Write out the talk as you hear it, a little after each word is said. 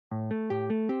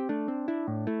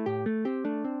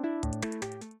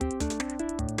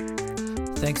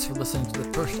Thanks for listening to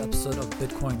the first episode of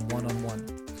Bitcoin One-on-One.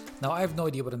 Now, I have no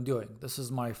idea what I'm doing. This is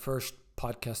my first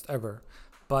podcast ever,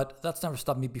 but that's never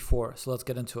stopped me before, so let's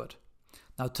get into it.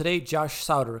 Now, today, Josh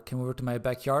Sauter came over to my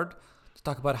backyard to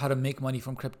talk about how to make money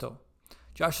from crypto.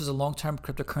 Josh is a long-term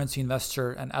cryptocurrency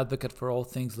investor and advocate for all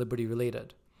things Liberty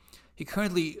related. He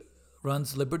currently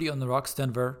runs Liberty on the Rocks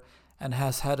Denver and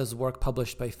has had his work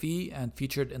published by FEE and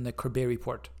featured in the Corbet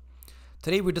Report.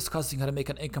 Today, we're discussing how to make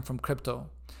an income from crypto.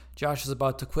 Josh is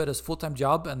about to quit his full-time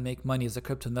job and make money as a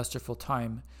crypto investor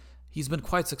full-time. He's been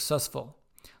quite successful.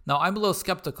 Now, I'm a little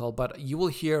skeptical, but you will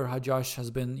hear how Josh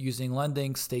has been using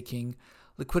lending, staking,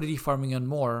 liquidity farming, and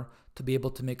more to be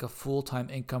able to make a full-time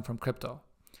income from crypto.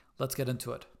 Let's get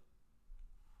into it.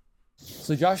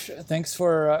 So Josh, thanks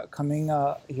for coming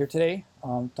here today.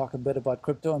 Talk a bit about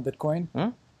crypto and Bitcoin.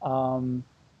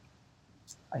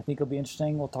 I think it'll be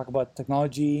interesting. We'll talk about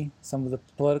technology, some of the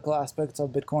political aspects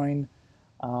of Bitcoin.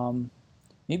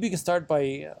 Maybe you can start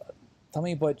by tell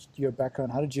me about your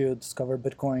background. How did you discover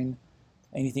Bitcoin?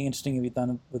 Anything interesting have you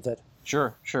done with it?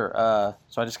 Sure. So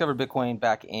I discovered Bitcoin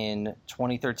back in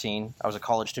 2013. I was a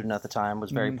college student at the time, was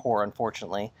very poor,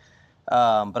 unfortunately.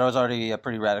 But I was already a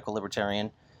pretty radical libertarian.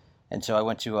 And so I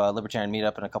went to a libertarian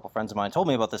meetup, and a couple friends of mine told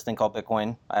me about this thing called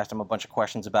Bitcoin. I asked them a bunch of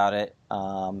questions about it.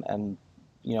 And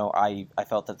I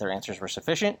felt that their answers were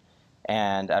sufficient.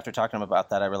 And after talking to them about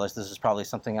that, I realized this is probably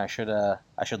something I should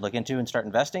look into and start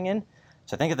investing in.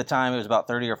 So I think at the time it was about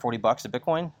 $30 or $40 a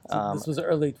Bitcoin. So this was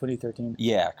early 2013.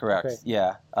 Yeah, correct. Okay.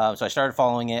 Yeah. So I started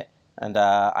following it, and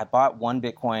I bought one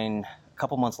Bitcoin a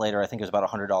couple months later. I think it was about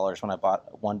 $100 when I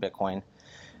bought one Bitcoin.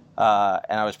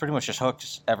 And I was pretty much just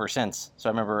hooked ever since. So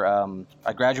I remember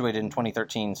I graduated in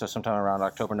 2013, so sometime around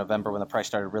October, November, when the price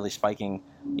started really spiking.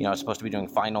 I was supposed to be doing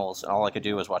finals, and all I could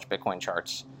do was watch Bitcoin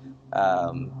charts.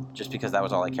 Just because that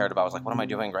was all I cared about. I was like, what am I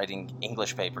doing writing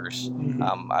English papers?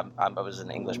 I was an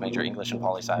English major, English and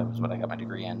poli-sci was what I got my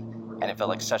degree in. And it felt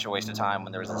like such a waste of time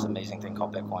when there was this amazing thing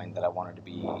called Bitcoin that I wanted to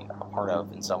be a part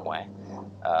of in some way.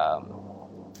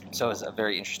 So it was a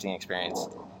very interesting experience.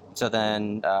 So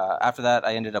then after that,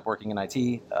 I ended up working in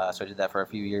IT. So I did that for a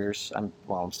few years.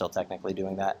 I'm still technically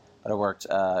doing that. But I worked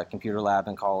computer lab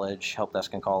in college, help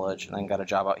desk in college, and then got a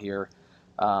job out here.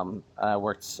 I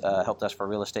worked help desk for a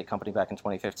real estate company back in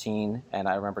 2015, and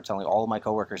I remember telling all of my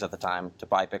coworkers at the time to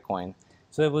buy Bitcoin.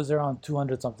 So it was around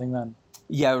 200 something then?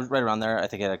 Yeah, it was right around there. I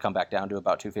think it had come back down to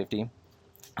about 250. And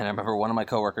I remember one of my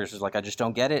coworkers was like, I just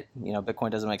don't get it. Bitcoin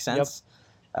doesn't make sense.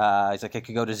 Yep. He's like, it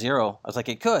could go to zero. I was like,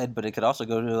 it could, but it could also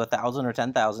go to 1,000 or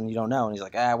 10,000. You don't know. And he's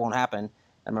like, it won't happen.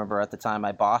 I remember at the time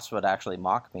my boss would actually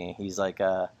mock me. He's like,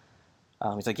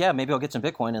 yeah, maybe I'll get some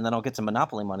Bitcoin and then I'll get some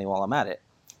Monopoly money while I'm at it.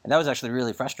 And that was actually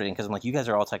really frustrating because I'm like, you guys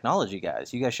are all technology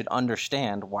guys. You guys should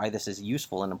understand why this is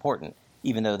useful and important,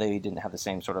 even though they didn't have the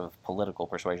same sort of political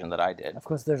persuasion that I did. Of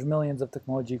course, there's millions of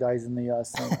technology guys in the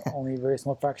U.S. and only a very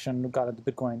small fraction got into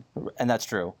Bitcoin. And that's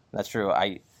true.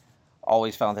 I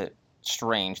always found it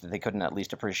strange that they couldn't at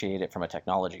least appreciate it from a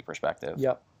technology perspective.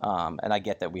 Yep. And I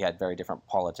get that we had very different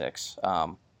politics.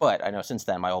 But I know since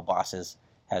then my old boss has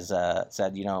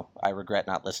said, I regret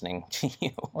not listening to you.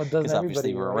 Well, it doesn't because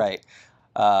obviously we're right.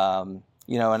 And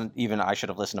even I should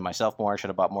have listened to myself more. I should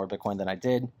have bought more Bitcoin than I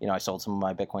did. I sold some of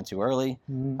my Bitcoin too early.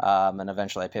 And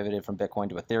eventually I pivoted from Bitcoin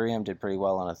to Ethereum, did pretty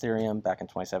well on Ethereum back in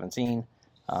 2017.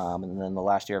 And then the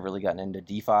last year I've really gotten into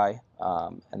DeFi.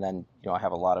 And then, I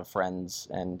have a lot of friends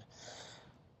and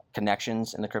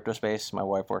connections in the crypto space. My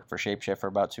wife worked for Shapeshift for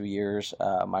about 2 years.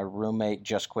 My roommate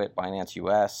just quit Binance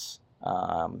US.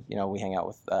 We hang out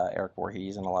with Eric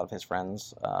Voorhees and a lot of his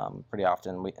friends pretty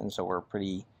often. And so we're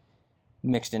pretty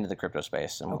mixed into the crypto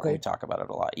space, and we talk about it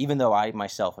a lot, even though I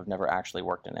myself have never actually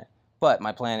worked in it. But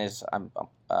my plan is I'm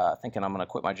thinking I'm going to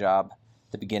quit my job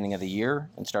at the beginning of the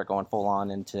year and start going full on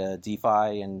into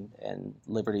DeFi and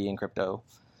Liberty and crypto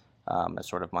as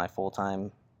sort of my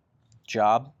full-time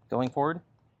job going forward.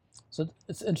 So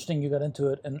it's interesting you got into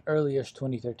it in early-ish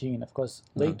 2013. Of course,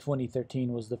 late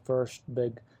 2013 was the first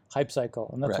big hype cycle,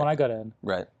 and that's when I got in.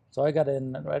 Right. So I got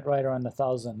in right around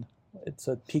 1,000. It's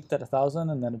peaked at 1,000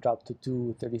 and then it dropped to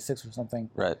 236 or something.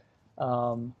 Right.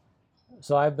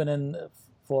 So I've been in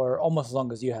for almost as long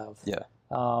as you have. Yeah.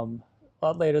 A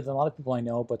lot later than a lot of people I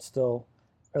know, but still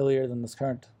earlier than this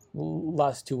current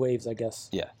last two waves, I guess.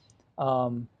 Yeah.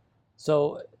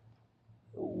 So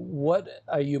what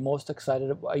are you most excited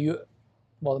about?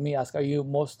 Let me ask, are you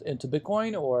most into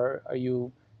Bitcoin or are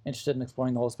you interested in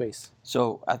exploring the whole space?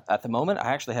 So at the moment,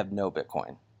 I actually have no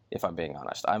Bitcoin. If I'm being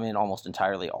honest, I'm in almost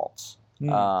entirely alts.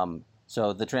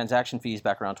 So the transaction fees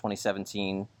back around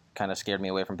 2017 kind of scared me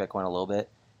away from Bitcoin a little bit.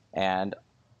 And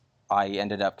I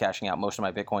ended up cashing out most of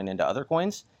my Bitcoin into other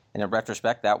coins. And in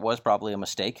retrospect, that was probably a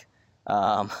mistake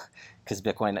because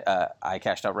Bitcoin, I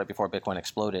cashed out right before Bitcoin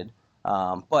exploded.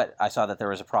 But I saw that there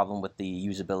was a problem with the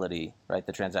usability, right?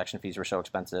 The transaction fees were so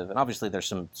expensive. And obviously there's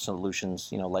some solutions,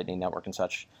 Lightning Network and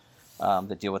such,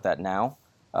 that deal with that now.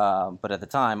 But at the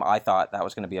time, I thought that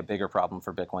was going to be a bigger problem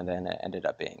for Bitcoin than it ended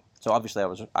up being. So obviously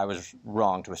I was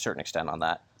wrong to a certain extent on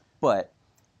that. But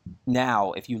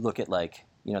now, if you look at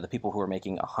the people who are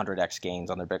making 100x gains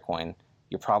on their Bitcoin,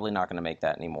 you're probably not going to make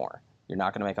that anymore. You're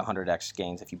not going to make 100x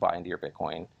gains if you buy into your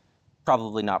Bitcoin.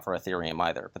 Probably not for Ethereum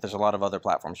either. But there's a lot of other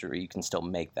platforms where you can still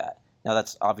make that. Now,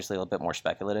 that's obviously a little bit more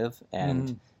speculative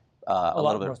and a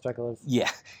lot more speculative. Yeah,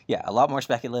 a lot more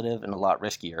speculative and a lot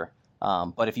riskier.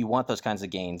 But if you want those kinds of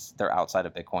gains, they're outside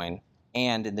of Bitcoin.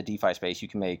 And in the DeFi space, you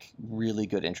can make really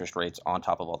good interest rates on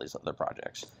top of all these other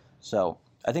projects. So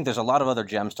I think there's a lot of other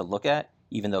gems to look at,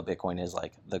 even though Bitcoin is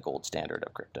like the gold standard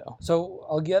of crypto. So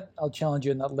I'll challenge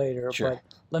you on that later. Sure. But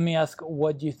let me ask,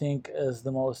 what do you think is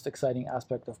the most exciting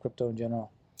aspect of crypto in general?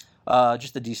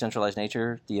 Just the decentralized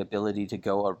nature, the ability to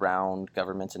go around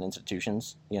governments and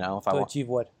institutions. If I achieve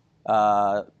what?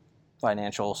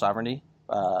 Financial sovereignty,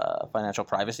 financial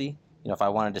privacy. If I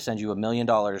wanted to send you $1 million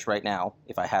right now,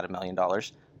 if I had $1 million,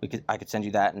 I could send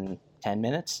you that in 10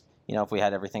 minutes. If we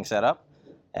had everything set up,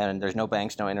 and there's no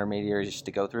banks, no intermediaries to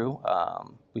go through,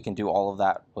 we can do all of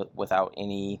that without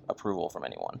any approval from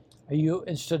anyone. Are you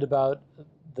interested about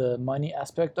the money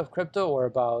aspect of crypto, or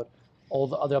about all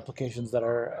the other applications that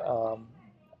are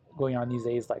going on these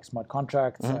days, like smart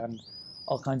contracts and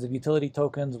all kinds of utility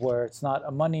tokens, where it's not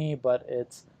a money, but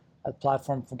it's a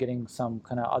platform for getting some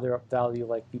kind of other value,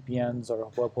 like VPNs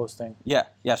or web hosting? Yeah.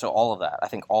 So all of that. I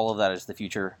think all of that is the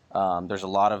future. There's a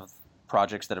lot of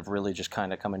projects that have really just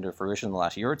kind of come into fruition in the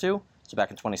last year or two. So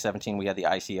back in 2017, we had the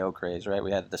ICO craze, right?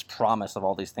 We had this promise of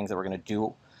all these things that we're going to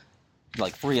do,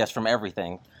 like free us from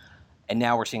everything. And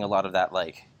now we're seeing a lot of that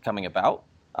coming about.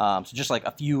 So just like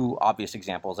a few obvious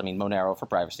examples. I mean, Monero for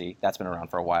privacy, that's been around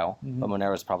for a while, but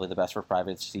Monero is probably the best for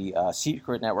privacy.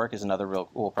 Secret Network is another real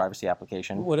cool privacy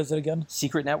application. What is it again?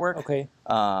 Secret Network. Okay.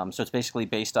 So it's basically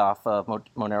based off of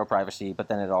Monero privacy, but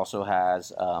then it also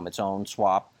has its own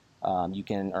swap. You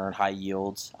can earn high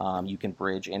yields. You can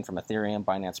bridge in from Ethereum,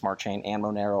 Binance Smart Chain, and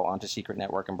Monero onto Secret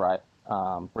Network and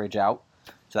bridge out.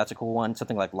 So that's a cool one.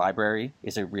 Something like Library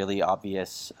is a really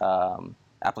obvious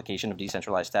application of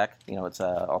decentralized tech. It's an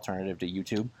alternative to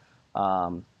YouTube.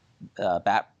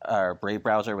 Brave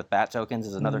browser with BAT tokens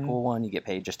is another cool one. You get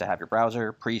paid just to have your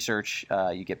browser. Pre-search,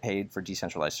 you get paid for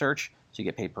decentralized search, so you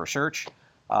get paid per search.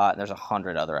 There's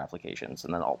 100 other applications,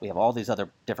 and then we have all these other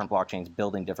different blockchains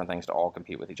building different things to all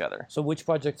compete with each other. So which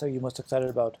projects are you most excited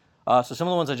about? So some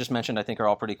of the ones I just mentioned I think are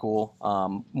all pretty cool,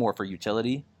 more for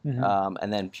utility,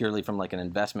 and then purely from like an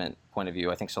investment point of view,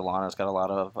 I think Solana's got a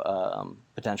lot of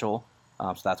potential.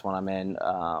 So that's one I'm in.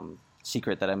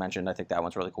 Secret that I mentioned, I think that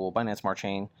one's really cool. Binance Smart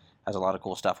Chain has a lot of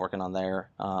cool stuff working on there.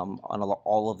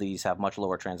 All of these have much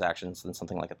lower transactions than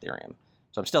something like Ethereum.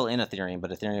 So I'm still in Ethereum,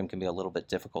 but Ethereum can be a little bit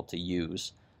difficult to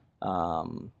use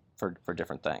for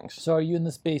different things. So are you in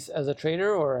the space as a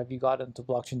trader, or have you got into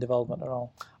blockchain development at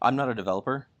all? I'm not a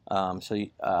developer.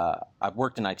 I've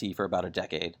worked in IT for about a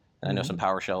decade, and I know some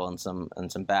PowerShell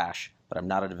and some Bash, but I'm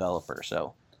not a developer.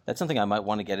 So that's something I might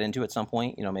want to get into at some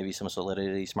point, maybe some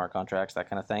Solidity, smart contracts, that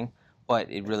kind of thing.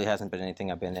 But it really hasn't been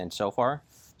anything I've been in so far.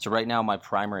 So right now my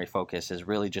primary focus has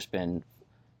really just been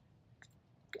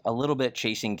a little bit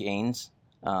chasing gains,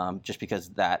 just because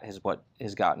that is what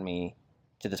has gotten me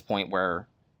to this point where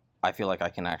I feel like I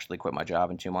can actually quit my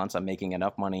job in 2 months. I'm making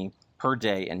enough money per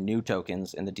day in new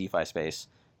tokens in the DeFi space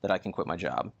that I can quit my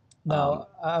job. Now,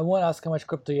 I won't ask how much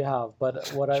crypto you have, but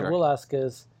what I will ask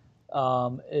is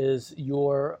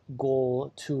your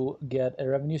goal to get a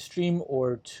revenue stream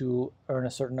or to earn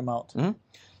a certain amount?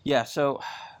 Yeah, so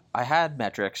I had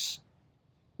metrics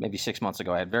maybe 6 months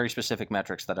ago. I had very specific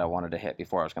metrics that I wanted to hit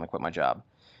before I was going to quit my job.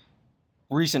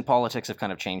 Recent politics have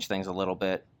kind of changed things a little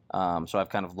bit, so I've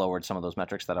kind of lowered some of those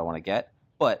metrics that I want to get.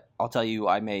 But I'll tell you,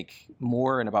 I make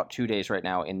more in about 2 days right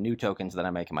now in new tokens than I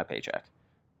make in my paycheck.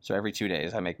 So every 2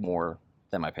 days, I make more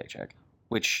than my paycheck,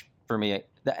 which for me,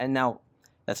 and now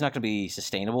that's not going to be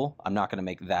sustainable. I'm not going to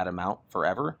make that amount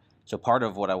forever. So part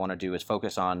of what I want to do is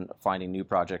focus on finding new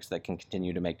projects that can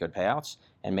continue to make good payouts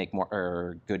and make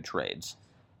more good trades.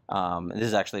 This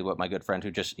is actually what my good friend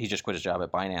he just quit his job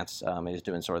at Binance is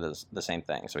doing sort of the same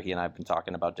thing. So he and I have been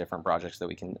talking about different projects that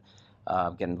we can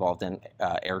get involved in,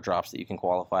 airdrops that you can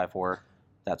qualify for,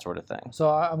 that sort of thing. So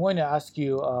I'm going to ask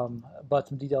you about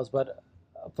some details, but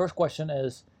first question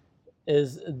is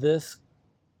this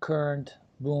current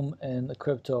boom in the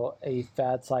crypto a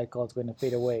fad cycle that's going to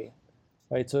fade away,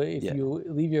 right? So if you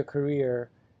leave your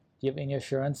career Do you have any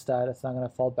assurance that it's not going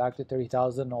to fall back to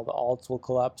 30,000? All the alts will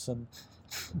collapse and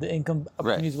the income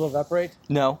opportunities will evaporate?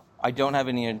 No, I don't have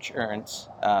any insurance,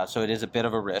 so it is a bit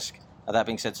of a risk. That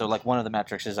being said, so like one of the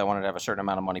metrics is I wanted to have a certain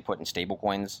amount of money put in stable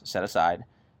coins set aside.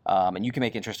 And you can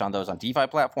make interest on those on DeFi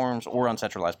platforms or on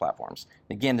centralized platforms.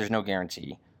 Again, there's no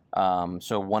guarantee.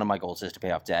 So one of my goals is to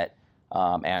pay off debt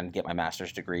and get my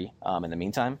master's degree in the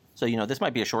meantime. So, this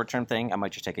might be a short-term thing. I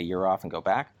might just take a year off and go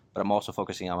back. But I'm also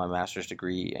focusing on my master's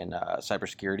degree in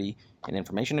cybersecurity and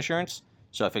information assurance.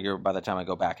 So I figure by the time I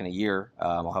go back in a year,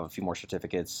 I'll have a few more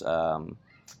certificates and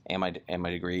my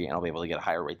degree, and I'll be able to get a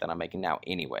higher rate than I'm making now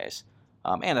anyways.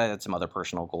 And I had some other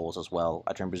personal goals as well.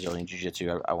 I trained Brazilian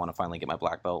Jiu-Jitsu. I want to finally get my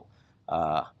black belt.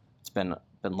 It's been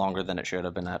longer than it should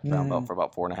have been at brown belt for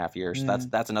about 4.5 years.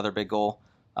 That's another big goal.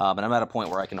 And I'm at a point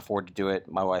where I can afford to do it.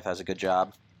 My wife has a good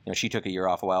job. She took a year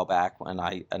off a while back, and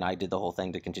I did the whole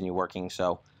thing to continue working.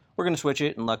 So we're going to switch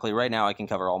it, and luckily right now I can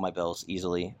cover all my bills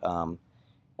easily. And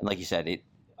like you said,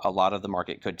 a lot of the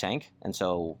market could tank, and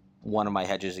so one of my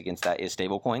hedges against that is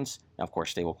stablecoins. Now, of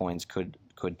course, stablecoins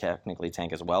could technically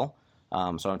tank as well.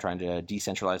 So I'm trying to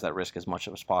decentralize that risk as much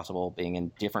as possible, being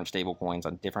in different stablecoins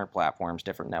on different platforms,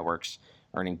 different networks,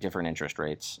 earning different interest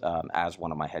rates as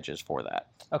one of my hedges for that.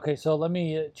 Okay, so let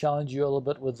me challenge you a little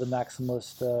bit with the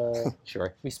maximalist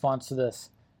Sure. response to this.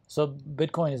 So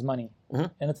Bitcoin is money,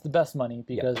 and it's the best money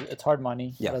because it's hard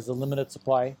money. It has a limited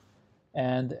supply,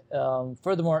 and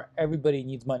furthermore, everybody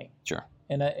needs money. Sure.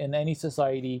 In any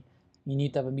society, you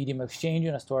need to have a medium of exchange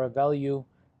and a store of value,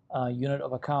 unit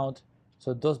of account.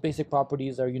 So those basic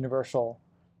properties are universal,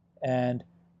 and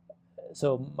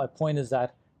so my point is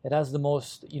that it has the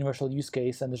most universal use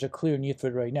case, and there's a clear need for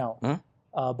it right now,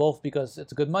 both because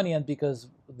it's good money and because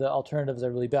the alternatives are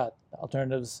really bad. The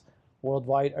alternatives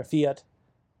worldwide are fiat,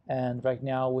 and right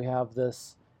now we have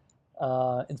this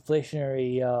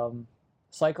inflationary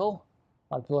cycle.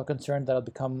 A lot of people are concerned that it'll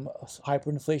become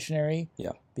hyperinflationary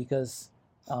because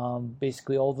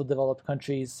basically all the developed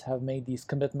countries have made these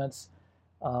commitments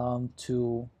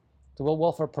to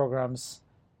welfare programs,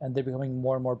 and they're becoming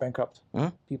more and more bankrupt.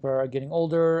 People are getting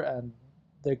older, and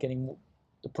the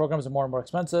programs are more and more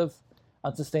expensive,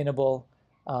 unsustainable.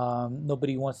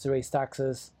 Nobody wants to raise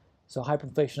taxes, so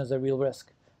hyperinflation is a real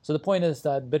risk. So the point is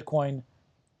that Bitcoin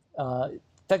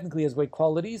technically has great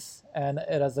qualities, and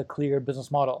it has a clear business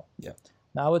model. Yeah.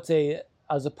 Now I would say,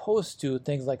 as opposed to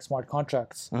things like smart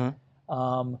contracts,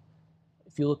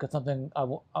 if you look at something,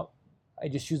 I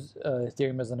just use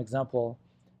Ethereum as an example.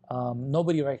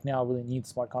 Nobody right now really needs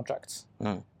smart contracts.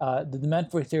 The demand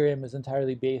for Ethereum is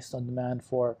entirely based on demand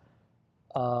for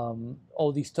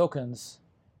all these tokens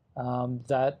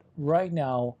that right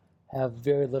now have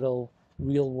very little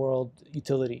real-world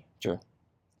utility. Sure.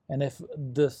 And if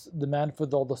this demand for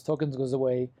all those tokens goes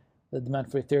away, the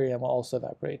demand for Ethereum will also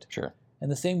evaporate. Sure.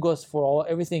 And the same goes for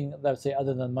everything that I would say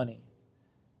other than money.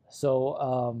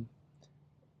 So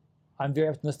I'm very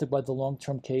optimistic about the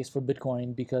long-term case for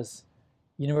Bitcoin because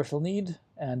universal need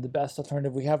and the best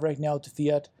alternative we have right now to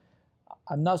fiat.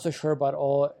 I'm not so sure about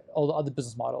all the other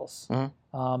business models.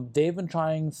 They've been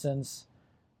trying since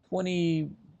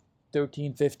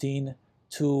 2013, 15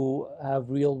 to have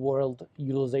real-world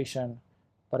utilization,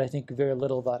 but I think very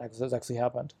little of that has actually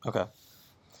happened. Okay.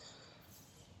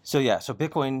 So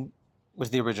Bitcoin was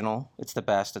the original. It's the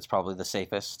best. It's probably the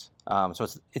safest. So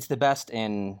it's the best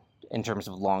in terms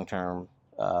of long-term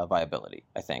viability,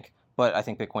 I think. But I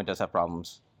think Bitcoin does have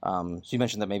problems. So you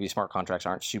mentioned that maybe smart contracts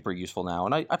aren't super useful now,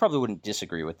 and I probably wouldn't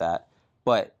disagree with that.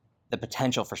 But the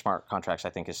potential for smart contracts, I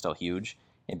think, is still huge,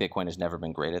 and Bitcoin has never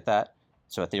been great at that.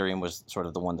 So Ethereum was sort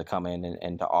of the one to come in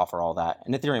and to offer all that.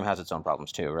 And Ethereum has its own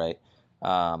problems too, right?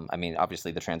 I mean,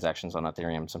 obviously the transactions on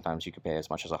Ethereum, sometimes you could pay as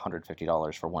much as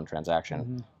 $150 for one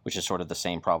transaction, which is sort of the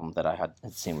same problem that I had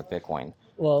seen with Bitcoin.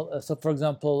 Well, so for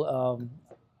example,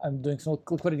 I'm doing some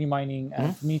liquidity mining,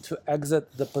 and for me to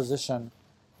exit the position,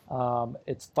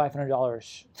 it's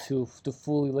 $500 to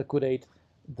fully liquidate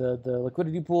the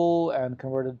liquidity pool and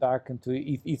convert it back into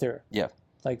Ether. Yeah.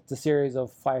 Like the series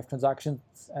of 5 transactions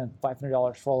and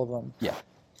 $500 for all of them. Yeah.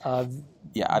 I've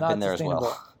been there as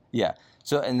well. Yeah.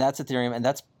 So, and that's Ethereum, and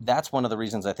that's one of the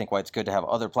reasons I think why it's good to have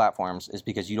other platforms is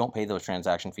because you don't pay those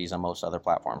transaction fees on most other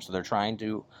platforms. So they're trying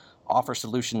to offer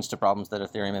solutions to problems that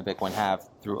Ethereum and Bitcoin have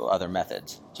through other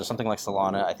methods. So something like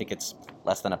Solana, I think it's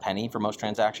less than a penny for most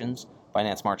transactions.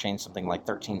 Binance Smart Chain, something like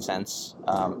 13 cents.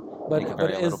 But it could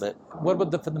vary a little bit. What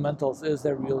about the fundamentals? Is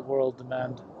there real world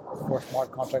demand for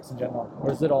smart contracts in general,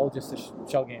 or is it all just a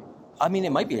shell game? I mean,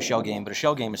 it might be a shell game, but a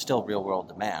shell game is still real-world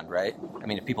demand, right? I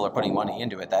mean, if people are putting money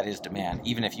into it, that is demand.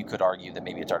 Even if you could argue that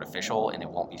maybe it's artificial and it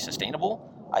won't be sustainable,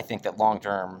 I think that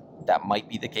long-term, that might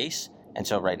be the case. And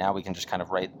so right now we can just kind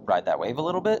of ride that wave a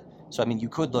little bit. So I mean, you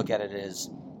could look at it as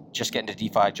just get into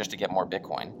DeFi just to get more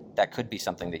Bitcoin. That could be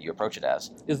something that you approach it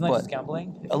as. Isn't that But just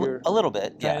gambling? If a you're little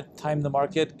bit, trying yeah. to time the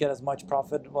market, get as much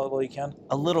profit while you can.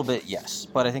 A little bit, yes.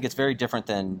 But I think it's very different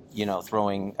than,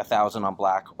 throwing 1,000 on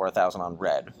black or 1,000 on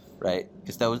red, right?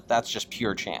 Because that's just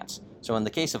pure chance. So in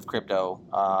the case of crypto,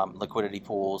 liquidity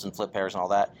pools and flip pairs and all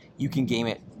that, you can game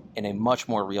it in a much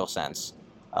more real sense.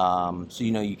 So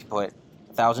you can put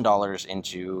 $1,000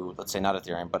 into, let's say not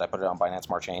Ethereum, but I put it on Binance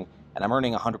Smart Chain, and I'm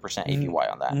earning 100% APY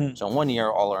on that. Mhm. So in 1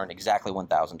 year, I'll earn exactly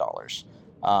 $1,000.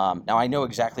 Now I know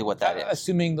exactly what that is.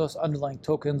 Assuming those underlying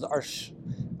tokens are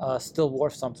still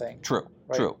worth something. True,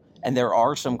 right? true. And there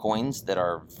are some coins that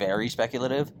are very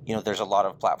speculative. There's a lot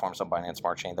of platforms on Binance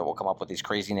Smart Chain that will come up with these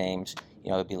crazy names.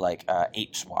 It'd be like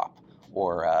Ape Swap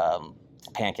or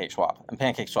Pancake Swap. And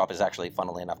Pancake Swap is actually,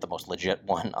 funnily enough, the most legit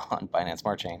one on Binance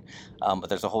Smart Chain. But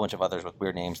there's a whole bunch of others with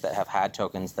weird names that have had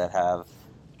tokens that have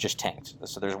just tanked.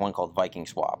 So there's one called Viking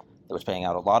Swap that was paying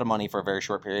out a lot of money for a very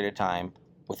short period of time.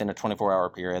 Within a 24-hour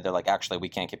period, they're like, actually, we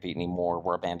can't compete anymore.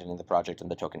 We're abandoning the project, and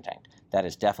the token tanked. That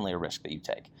is definitely a risk that you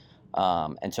take.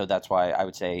 And so that's why I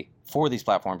would say for these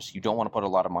platforms, you don't want to put a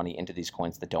lot of money into these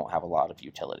coins that don't have a lot of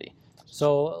utility.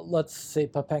 So let's say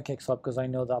Pancake Swap, because I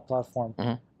know that platform.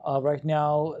 Mm-hmm. Right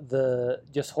now,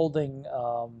 just holding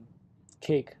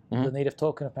Cake, Mm-hmm. the native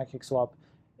token of Pancake Swap,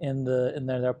 in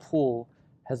their pool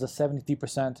has a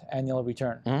 73% annual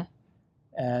return, Mm-hmm.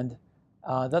 and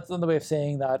that's another way of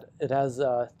saying that it has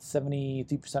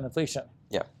 73% inflation.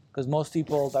 Yeah. Because most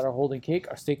people that are holding Cake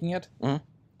are staking it, Mm-hmm.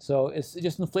 so it's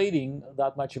just inflating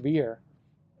that much every year.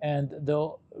 And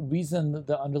the reason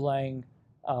the underlying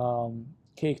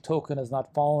Cake token is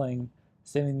not falling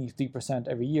 73%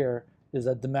 every year is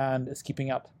that demand is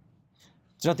keeping up.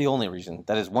 It's not the only reason.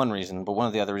 That is one reason, but one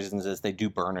of the other reasons is they do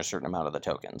burn a certain amount of the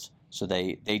tokens. So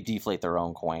they deflate their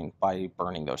own coin by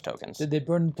burning those tokens. Did they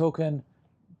burn the token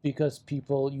because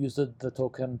people use the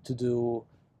token to do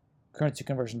currency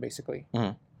conversion, basically?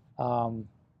 Mm-hmm.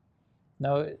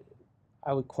 Now,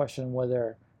 I would question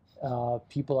whether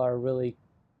people are really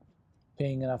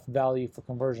paying enough value for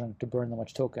conversion to burn that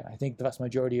much token. I think the vast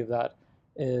majority of that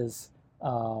is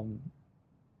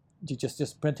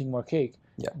just printing more Cake.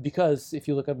 Yeah. Because if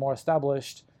you look at more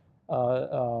established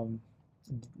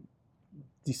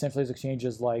decentralized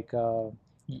exchanges like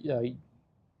Uniswap,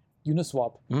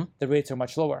 Mm-hmm. the rates are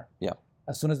much lower. Yeah.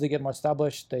 As soon as they get more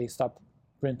established, they stop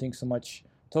printing so much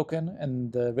token,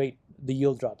 and the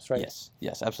yield drops, right?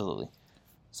 Yes, absolutely.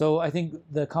 So I think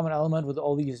the common element with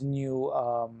all these new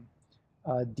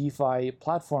DeFi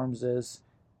platforms is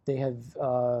they have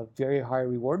very high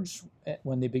rewards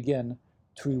when they begin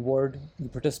to reward the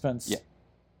participants. Yeah.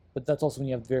 But that's also when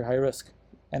you have very high risk.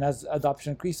 And as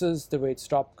adoption increases, the rates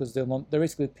drop because they're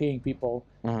basically paying people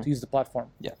Mm-hmm. to use the platform.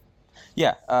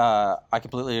 Yeah, I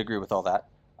completely agree with all that.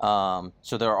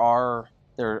 So there are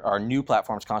new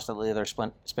platforms constantly that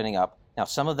are spinning up. Now,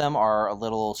 some of them are a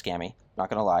little scammy, not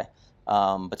going to lie,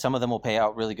 but some of them will pay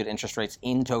out really good interest rates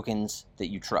in tokens that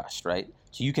you trust, right?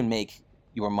 So you can make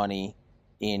your money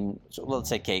in, so let's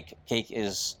say Cake. Cake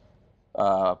is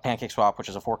Pancake Swap, which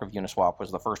is a fork of Uniswap,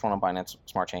 was the first one on Binance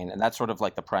Smart Chain, and that's sort of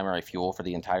like the primary fuel for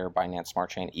the entire Binance Smart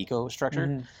Chain eco structure.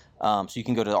 Mm-hmm. So you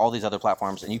can go to all these other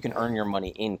platforms and you can earn your money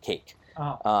in Cake.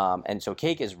 And so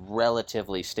Cake is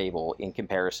relatively stable in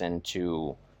comparison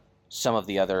to some of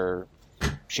the other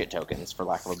shit tokens, for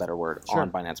lack of a better word, Sure.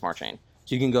 on Binance Smart Chain.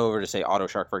 So you can go over to, say,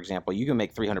 AutoShark, for example. You can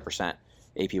make 300%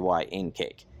 APY in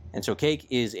Cake. And so Cake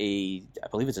is I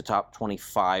believe it's a top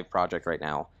 25 project right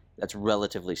now that's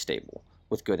relatively stable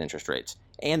with good interest rates.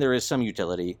 And there is some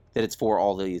utility that it's for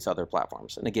all these other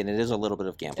platforms. And again, it is a little bit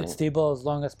of gambling. It's stable as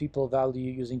long as people value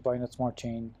using Binance Smart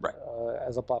Chain Right.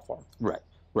 As a platform. Right.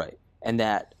 And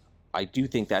that I do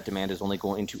think that demand is only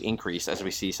going to increase as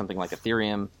we see something like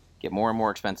Ethereum get more and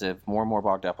more expensive, more and more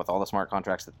bogged up with all the smart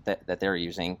contracts that they're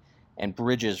using, and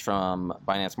bridges from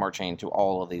Binance Smart Chain to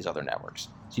all of these other networks.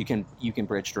 So you can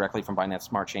bridge directly from Binance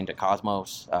Smart Chain to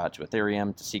Cosmos, to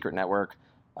Ethereum, to Secret Network.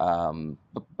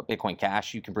 Bitcoin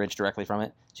Cash, you can bridge directly from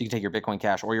it. So you can take your Bitcoin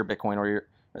Cash or your Bitcoin or your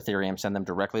Ethereum, send them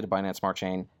directly to Binance Smart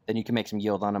Chain. Then you can make some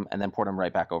yield on them and then port them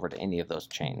right back over to any of those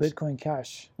chains. Bitcoin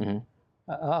Cash. Mm-hmm.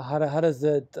 How does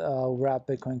it wrap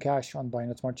Bitcoin Cash on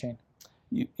Binance Smart Chain?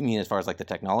 You mean as far as like the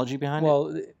technology behind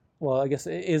it? Well, I guess,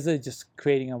 is it just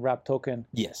creating a wrapped token?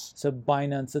 Yes. So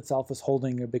Binance itself is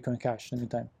holding your Bitcoin Cash in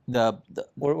the meantime?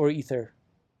 Or Ether?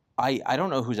 I don't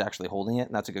know who's actually holding it,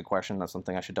 and that's a good question. That's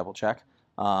something I should double check.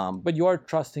 But you are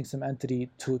trusting some entity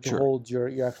to Sure. hold your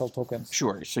actual tokens.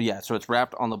 Sure. So yeah, so it's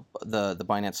wrapped on the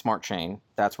Binance Smart Chain.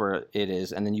 That's where it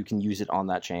is, and then you can use it on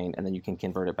that chain, and then you can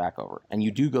convert it back over. And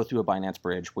you do go through a Binance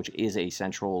Bridge, which is a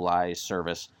centralized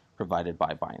service provided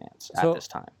by Binance at this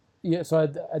time. Yeah. So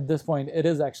at this point, it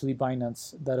is actually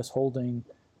Binance that is holding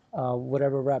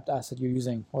whatever wrapped asset you're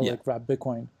using, or Yeah. like wrapped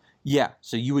Bitcoin. Yeah.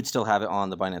 So you would still have it on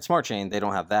the Binance Smart Chain. They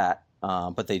don't have that,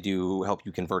 but they do help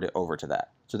you convert it over to that.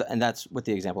 So and that's with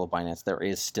the example of Binance. There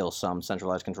is still some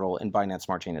centralized control, and Binance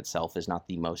Smart Chain itself is not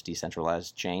the most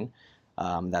decentralized chain.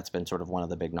 That's been sort of one of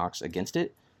the big knocks against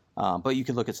it. But you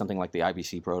could look at something like the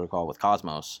IBC protocol with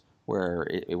Cosmos, where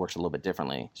it works a little bit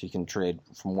differently. So you can trade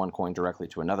from one coin directly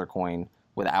to another coin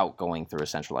without going through a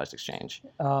centralized exchange.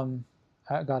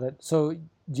 I got it. So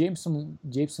Jameson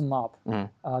Lopp,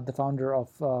 the founder of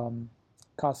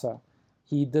Casa,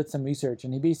 he did some research,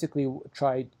 and he basically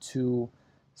tried to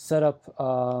set up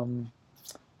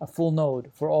a full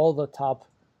node for all the top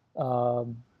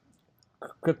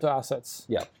crypto assets.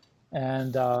 Yeah.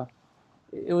 And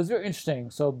it was very interesting.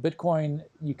 So Bitcoin,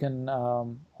 you can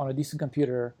on a decent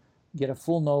computer get a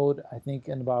full node, I think,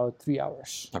 in about 3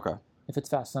 hours. Okay. If it's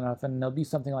fast enough, and it'll be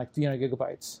something like 300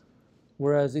 gigabytes.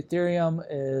 Whereas Ethereum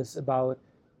is about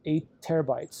 8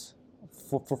 terabytes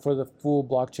for the full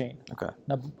blockchain. Okay.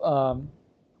 Now,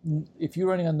 if you're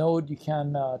running a node, you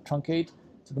can truncate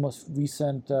to the most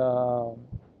recent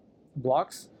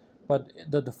blocks, but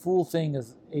the full thing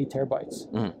is 8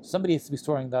 terabytes. Somebody has to be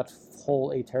storing that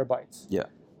whole 8 terabytes. Yeah.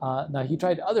 Now, he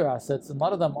tried other assets, and a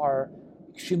lot of them are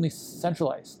extremely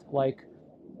centralized, like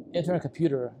Internet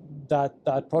Computer, that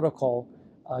protocol.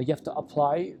 You have to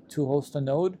apply to host a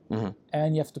node,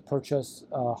 and you have to purchase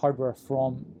hardware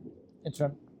from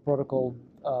Internet Protocol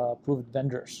approved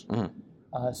vendors.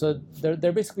 So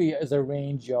there basically is a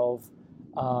range of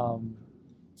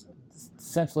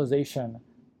centralization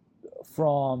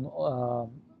from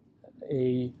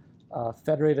a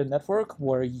federated network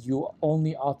where you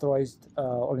only authorized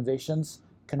organizations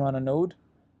can run a node,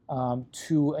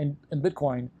 to in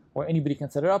Bitcoin where anybody can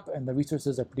set it up and the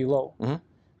resources are pretty low.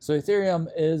 So Ethereum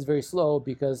is very slow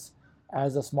because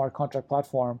as a smart contract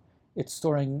platform, it's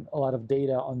storing a lot of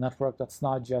data on network that's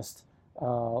not just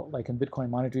like in Bitcoin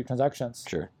monetary transactions.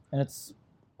 Sure. And it's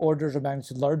orders of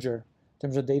magnitude larger in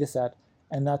terms of data set.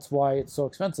 And that's why it's so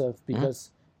expensive, because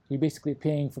you're basically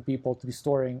paying for people to be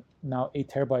storing now 8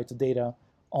 terabytes of data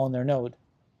on their node.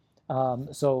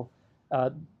 So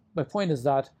my point is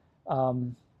that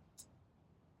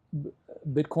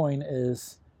Bitcoin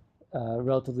is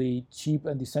relatively cheap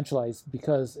and decentralized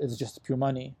because it's just pure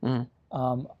money.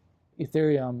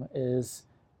 Ethereum is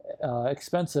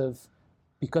expensive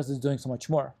because it's doing so much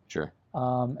more. Sure.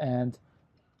 And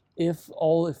if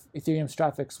Ethereum's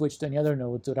traffic switched to any other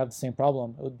nodes, it would have the same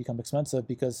problem. It would become expensive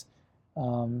because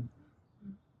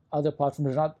other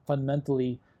platforms are not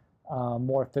fundamentally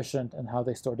more efficient in how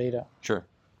they store data. Sure.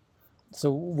 So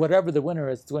whatever the winner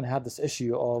is, it's going to have this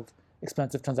issue of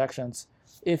expensive transactions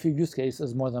if your use case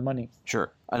is more than money.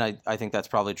 Sure. And I think that's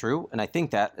probably true. And I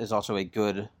think that is also a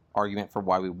good argument for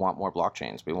why we want more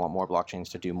blockchains. We want more blockchains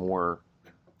to do more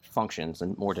functions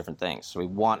and more different things. So we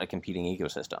want a competing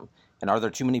ecosystem. And are there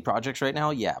too many projects right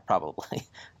now? Yeah, probably.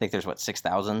 I think there's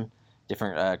 6,000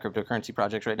 different cryptocurrency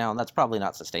projects right now, and that's probably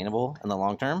not sustainable in the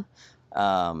long term.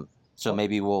 So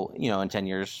maybe we'll, in 10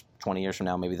 years, 20 years from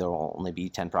now, maybe there will only be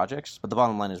 10 projects. But the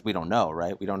bottom line is we don't know,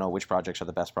 right? We don't know which projects are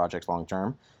the best projects long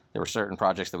term. There were certain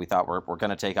projects that we thought were going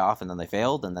to take off, and then they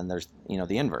failed, and then there's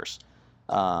the inverse.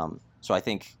 So I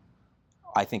think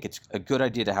it's a good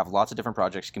idea to have lots of different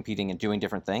projects competing and doing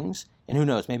different things. And who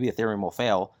knows, maybe Ethereum will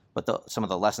fail, but some of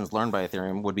the lessons learned by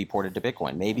Ethereum would be ported to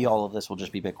Bitcoin. Maybe all of this will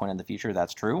just be Bitcoin in the future.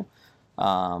 That's true.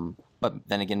 But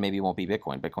then again, maybe it won't be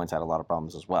Bitcoin. Bitcoin's had a lot of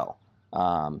problems as well.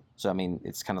 So, I mean,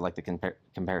 it's kind of like the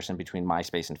comparison between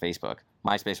MySpace and Facebook.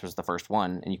 MySpace was the first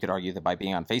one, and you could argue that by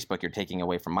being on Facebook, you're taking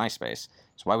away from MySpace.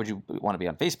 So why would you want to be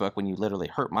on Facebook when you literally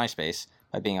hurt MySpace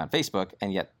by being on Facebook?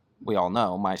 And yet, we all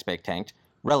know MySpace tanked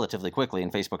relatively quickly,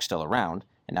 and Facebook's still around.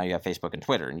 And now you have Facebook and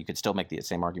Twitter, and you could still make the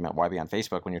same argument. Why be on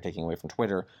Facebook when you're taking away from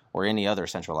Twitter or any other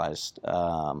centralized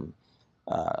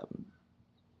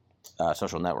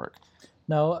social network?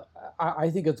 Now, I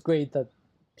think it's great that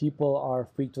people are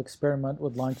free to experiment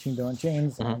with launching their own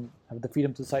chains and have the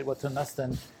freedom to decide what to invest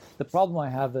in. The problem I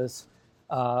have is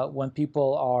when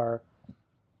people are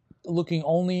looking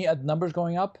only at numbers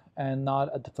going up and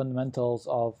not at the fundamentals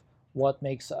of what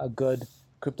makes a good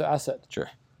crypto asset. Sure.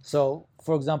 So,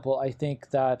 for example, I think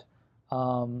that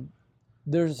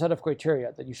there's a set of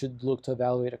criteria that you should look to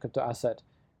evaluate a crypto asset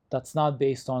that's not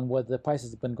based on whether the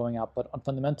prices have been going up, but on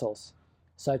fundamentals,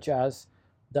 such as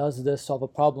does this solve a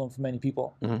problem for many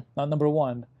people? Now, number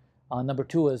one. Number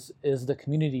two is the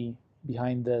community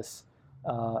behind this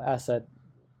asset,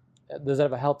 does it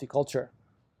have a healthy culture?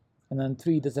 And then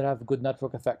three, does it have good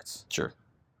network effects? Sure.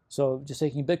 So just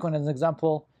taking Bitcoin as an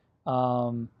example,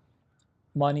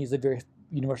 money is a very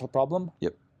universal problem.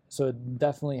 Yep. So it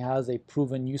definitely has a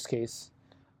proven use case.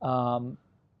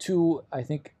 Two, I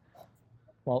think,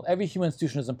 well, every human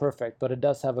institution isn't perfect, but it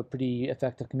does have a pretty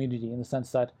effective community in the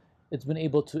sense that it's been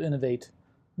able to innovate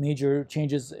major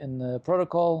changes in the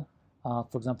protocol.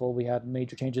 For example, we had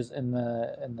major changes in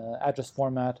the address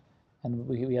format, and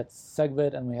we had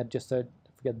SegWit, and we had just I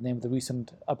forget the name of the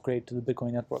recent upgrade to the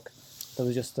Bitcoin network that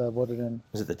was just voted in.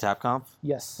 Is it the TapConf?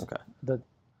 Yes. Okay. The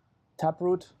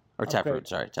Taproot. Or Taproot,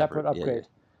 sorry. Taproot upgrade.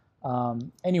 Yeah.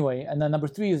 Anyway, and then number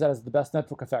three is that it's the best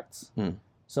network effects.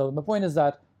 So my point is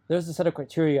that there's a set of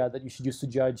criteria that you should use to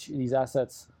judge these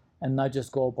assets, and not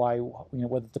just go by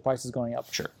whether the price is going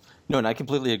up. Sure. No, and I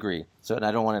completely agree. So, and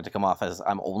I don't want it to come off as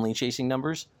I'm only chasing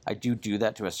numbers. I do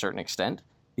that to a certain extent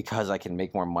because I can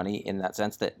make more money in that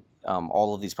sense that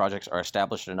all of these projects are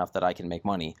established enough that I can make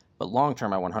money. But long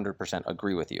term, I 100%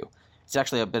 agree with you. It's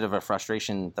actually a bit of a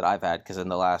frustration that I've had because in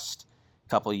the last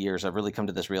couple of years, I've really come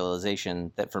to this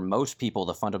realization that for most people,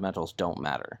 the fundamentals don't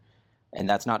matter. And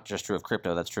that's not just true of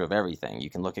crypto. That's true of everything. You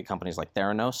can look at companies like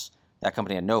Theranos. That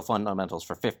company had no fundamentals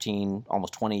for 15,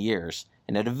 almost 20 years,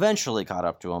 and it eventually caught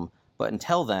up to them. But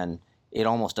until then, it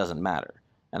almost doesn't matter.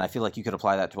 And I feel like you could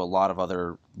apply that to a lot of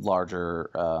other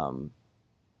larger,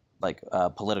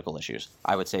 political issues.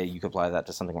 I would say you could apply that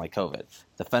to something like COVID.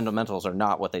 The fundamentals are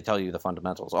not what they tell you the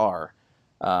fundamentals are,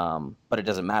 but it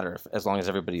doesn't matter as long as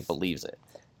everybody believes it.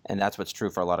 And that's what's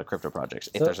true for a lot of crypto projects.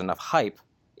 If there's enough hype,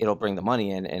 it'll bring the money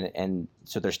in, and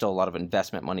so there's still a lot of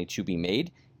investment money to be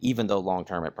made, even though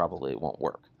long-term it probably won't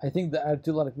work. I think the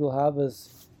attitude a lot of people have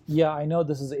is, yeah, I know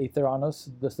this is a Theranos,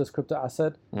 this crypto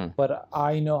asset, but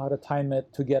I know how to time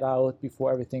it to get out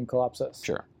before everything collapses.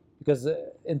 Sure. Because,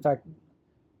 in fact,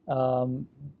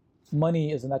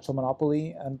 money is a natural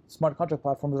monopoly, and smart contract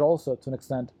platforms are also, to an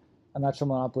extent, a natural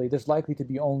monopoly. There's likely to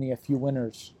be only a few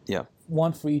winners. Yeah.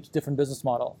 One for each different business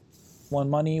model. One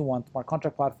money, one smart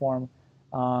contract platform.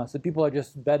 So people are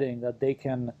just betting that they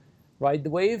can ride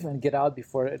the wave and get out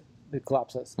before it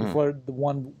collapses, before the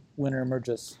one winner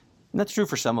emerges. And that's true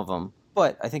for some of them.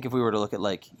 But I think if we were to look at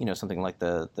something like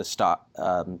the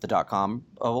 .com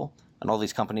bubble and all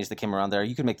these companies that came around there,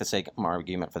 you could make the same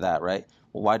argument for that, right?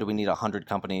 Well, why do we need 100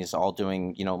 companies all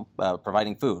doing,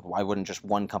 providing food? Why wouldn't just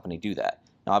one company do that?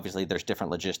 Now, obviously, there's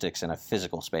different logistics in a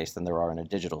physical space than there are in a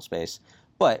digital space.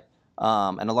 But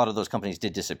and a lot of those companies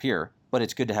did disappear. But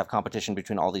it's good to have competition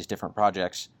between all these different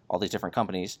projects, all these different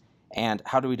companies. And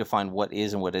how do we define what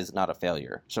is and what is not a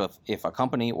failure? So if a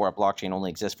company or a blockchain only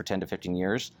exists for 10 to 15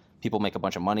 years, people make a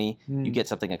bunch of money, you get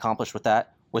something accomplished with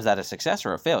that, was that a success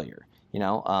or a failure?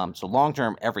 So long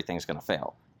term, everything's going to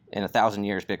fail. In 1,000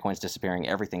 years, Bitcoin's disappearing,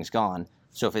 everything's gone.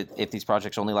 So if these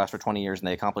projects only last for 20 years and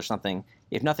they accomplish something,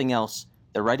 if nothing else,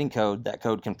 they're writing code. That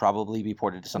code can probably be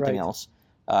ported to something else.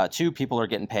 Two, people are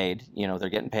getting paid. They're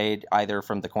getting paid either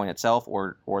from the coin itself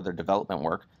or their development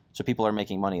work. So people are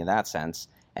making money in that sense.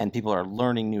 And people are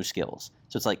learning new skills.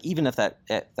 So it's like, even if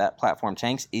that platform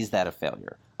tanks, is that a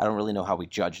failure? I don't really know how we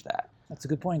judge that. That's a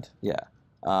good point. Yeah.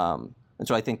 And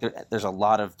so I think there's a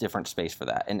lot of different space for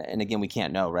that. And again, we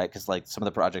can't know, right? Because like some of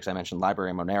the projects I mentioned, LBRY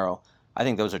and Monero, I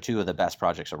think those are two of the best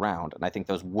projects around. And I think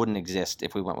those wouldn't exist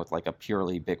if we went with like a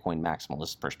purely Bitcoin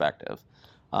maximalist perspective.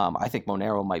 I think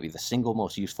Monero might be the single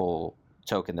most useful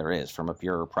token there is from a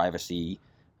pure privacy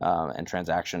and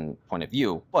transaction point of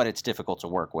view, but it's difficult to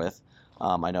work with.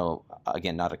 I know,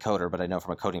 again, not a coder, but I know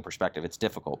from a coding perspective, it's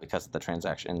difficult because the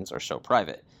transactions are so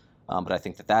private. But I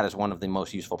think that is one of the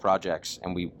most useful projects,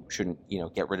 and we shouldn't,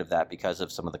 get rid of that because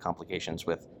of some of the complications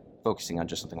with focusing on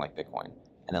just something like Bitcoin.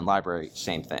 And then LBRY,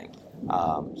 same thing.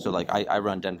 So like I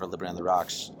run Denver Liberty on the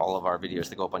Rocks. All of our videos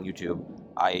that go up on YouTube,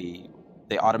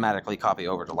 they automatically copy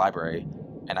over to LBRY,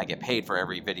 and I get paid for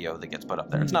every video that gets put up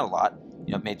there. It's not a lot.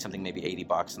 I've made something maybe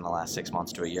 $80 in the last 6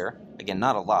 months to a year. Again,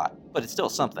 not a lot, but it's still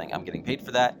something. I'm getting paid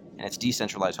for that, and it's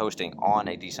decentralized hosting on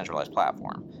a decentralized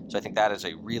platform. So I think that is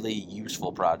a really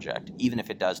useful project, even if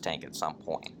it does tank at some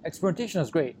point. Experimentation is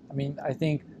great. I mean, I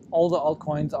think all the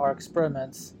altcoins are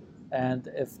experiments, and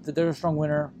if there's a strong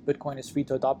winner, Bitcoin is free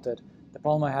to adopt it. The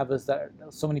problem I have is that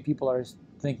so many people are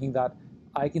thinking that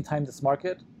I can time this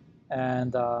market,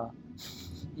 and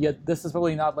yet this is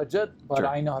probably not legit, but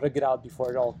I know how to get out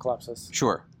before it all collapses.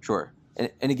 Sure.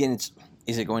 And again,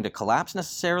 is it going to collapse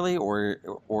necessarily, or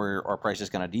are prices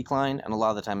going to decline? And a lot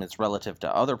of the time it's relative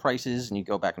to other prices, and you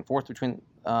go back and forth between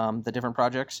the different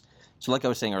projects. So like I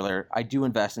was saying earlier, I do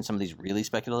invest in some of these really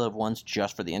speculative ones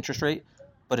just for the interest rate,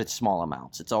 but it's small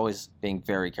amounts. It's always being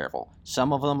very careful.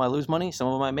 Some of them I lose money, some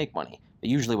of them I make money. But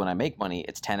usually when I make money,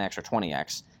 it's 10x or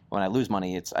 20x. When I lose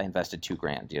money, it's I invested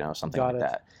 $2,000, something like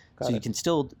that. So you can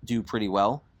still do pretty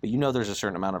well, but there's a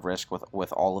certain amount of risk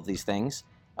with all of these things.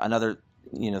 Another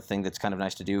thing that's kind of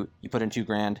nice to do, you put in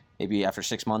 $2,000, maybe after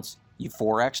 6 months, you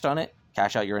 4x'd on it,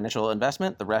 cash out your initial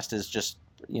investment. The rest is just,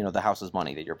 the house's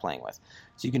money that you're playing with.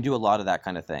 So you can do a lot of that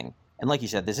kind of thing. And like you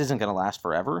said, this isn't going to last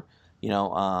forever.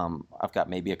 I've got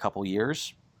maybe a couple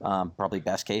years, probably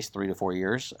best case 3 to 4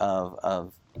 years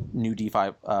of new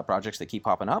DeFi projects that keep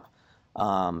popping up,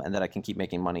 and that I can keep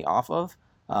making money off of.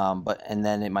 And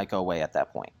then it might go away at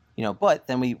that point. But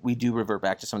then we do revert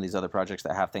back to some of these other projects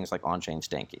that have things like on-chain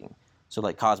staking. So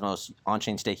like Cosmos,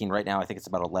 on-chain staking right now, I think it's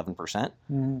about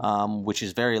 11%, which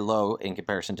is very low in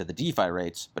comparison to the DeFi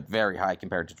rates, but very high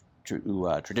compared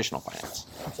to traditional finance.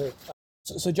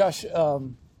 So Josh,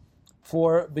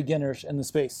 for beginners in the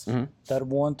space that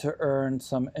want to earn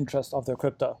some interest off their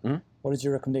crypto, what is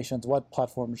your recommendations? What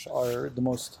platforms are the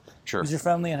most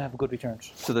user-friendly and have good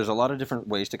returns? So there's a lot of different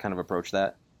ways to kind of approach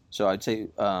that. So I'd say,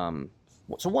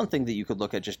 so one thing that you could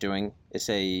look at just doing is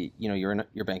say, you're in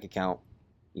your bank account,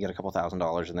 you got a couple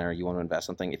 $1,000s in there, you want to invest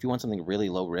something. If you want something really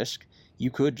low risk, you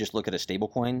could just look at a stable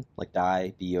coin like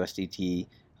DAI, BUSDT,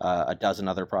 a dozen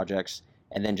other projects,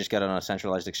 and then just get on a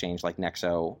centralized exchange like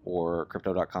Nexo or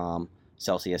Crypto.com,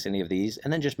 Celsius, any of these,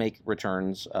 and then just make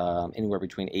returns anywhere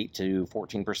between 8 to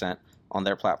 14% on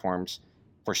their platforms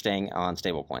for staying on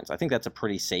stable coins. I think that's a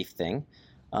pretty safe thing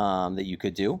that you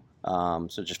could do.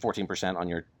 So just 14% on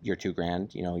your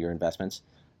 $2,000, your investments.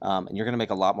 And you're going to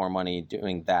make a lot more money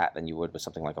doing that than you would with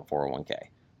something like a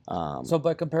 401k. So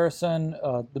by comparison,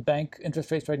 the bank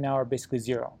interest rates right now are basically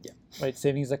zero. Yeah. Right?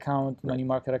 Savings account, money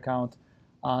market account.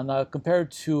 Compared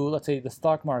to, let's say, the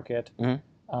stock market,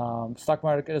 stock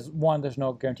market is there's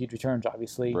no guaranteed returns,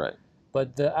 obviously. Right.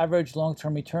 But the average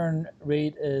long-term return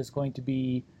rate is going to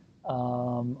be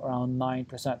around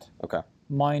 9%. Okay.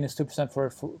 Minus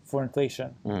 2% for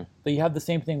inflation. But you have the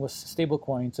same thing with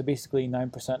stablecoins, so basically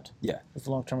 9% is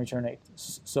the long-term return rate.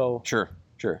 So Sure.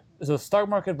 So stock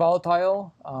market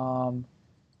volatile,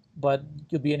 but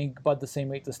you'll be earning about the same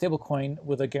rate the stablecoin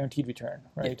with a guaranteed return,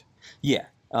 right? Yeah.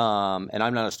 And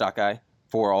I'm not a stock guy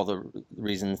for all the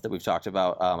reasons that we've talked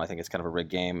about. I think it's kind of a rigged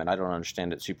game, and I don't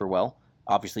understand it super well.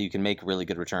 Obviously, you can make really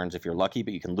good returns if you're lucky,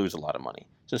 but you can lose a lot of money.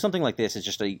 So something like this is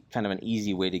just a kind of an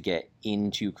easy way to get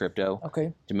into crypto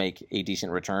to make a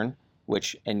decent return,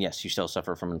 and yes, you still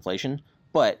suffer from inflation,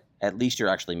 but at least you're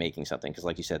actually making something because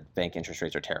like you said, bank interest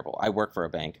rates are terrible. I work for a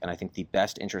bank, and I think the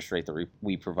best interest rate that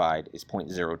we provide is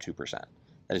 0.02%.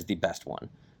 That is the best one.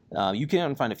 You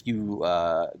can find a few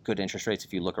good interest rates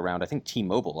if you look around. I think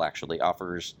T-Mobile actually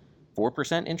offers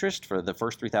 4% interest for the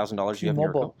first $3,000 you have in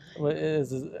your account.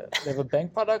 They have a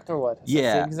bank product or what? Is it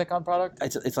a savings account product?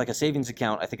 It's like a savings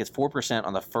account. I think it's 4%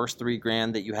 on the first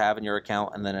 $3,000 that you have in your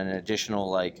account, and then an additional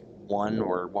like 1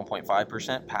 or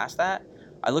 1.5% past that.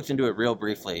 I looked into it real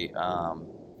briefly,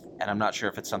 and I'm not sure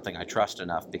if it's something I trust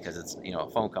enough because it's a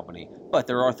phone company. But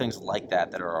there are things like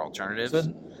that are alternatives.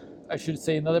 So I should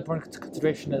say another important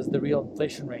consideration is the real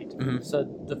inflation rate. So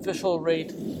the official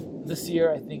rate this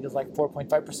year, I think, is like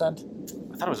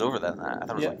 4.5%. I thought it was over that. I thought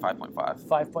it was like 5.5.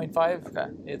 5.5? Okay.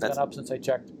 It's gone up since I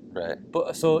checked. Right.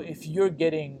 But so if you're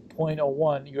getting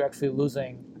 0.01, you're actually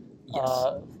losing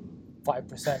 5%.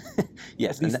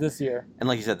 Yes. At least this year. And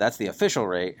like you said, that's the official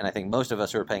rate. And I think most of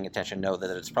us who are paying attention know that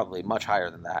it's probably much higher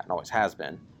than that and always has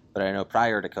been. But I know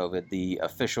prior to COVID, the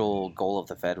official goal of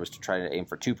the Fed was to try to aim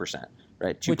for 2%,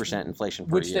 right? 2% inflation per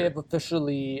year. Which they have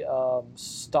officially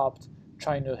stopped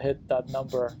trying to hit that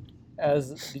number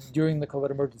during the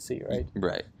COVID emergency, right?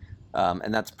 Right.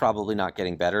 And that's probably not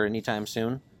getting better anytime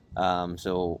soon.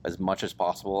 So as much as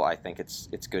possible, I think it's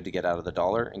good to get out of the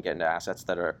dollar and get into assets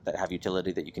that have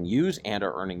utility that you can use and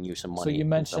are earning you some money. So you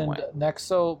mentioned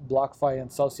Nexo, BlockFi,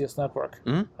 and Celsius Network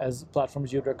as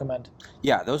platforms you'd recommend.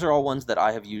 Yeah, those are all ones that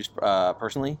I have used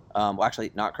personally. Well,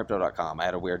 actually, not Crypto.com. I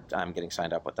had a weird time getting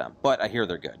signed up with them, but I hear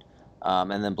they're good.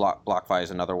 And then BlockFi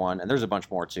is another one, and there's a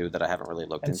bunch more too that I haven't really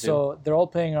looked into. So they're all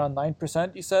paying around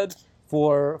 9%, you said?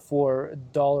 For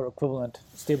dollar equivalent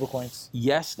stablecoins.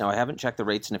 Yes. Now I haven't checked the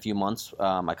rates in a few months.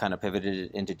 I kind of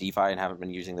pivoted into DeFi and haven't been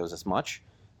using those as much.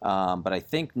 But I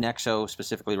think Nexo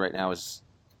specifically right now it's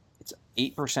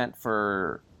 8%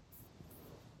 for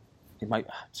it might,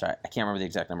 sorry, I can't remember the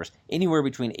exact numbers, anywhere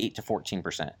between 8 to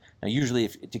 14%. Now, usually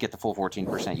to get the full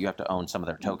 14%, you have to own some of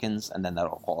their tokens, and then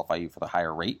that'll qualify you for the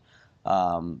higher rate.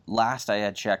 Last I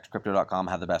had checked, Crypto.com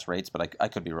had the best rates, but I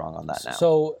could be wrong on that now.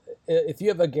 So if you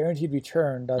have a guaranteed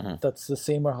return that's the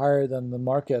same or higher than the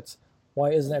markets,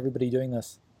 why isn't everybody doing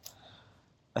this?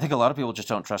 I think a lot of people just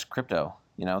don't trust crypto.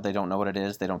 They don't know what it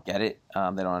is. They don't get it.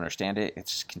 They don't understand it.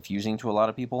 It's confusing to a lot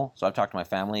of people. So I've talked to my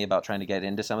family about trying to get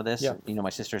into some of this. Yeah. My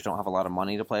sisters don't have a lot of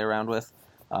money to play around with,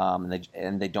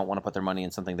 and they don't want to put their money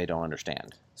in something they don't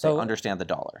understand. So, they understand the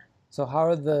dollar. So how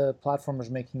are the platformers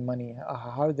making money?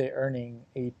 How are they earning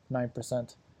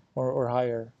 8-9% or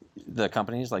higher? The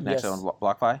companies like Nexo Yes. and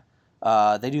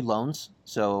BlockFi, they do loans.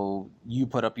 So you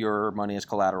put up your money as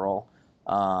collateral,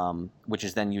 which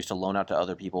is then used to loan out to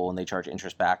other people, and they charge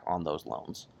interest back on those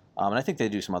loans. And I think they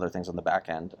do some other things on the back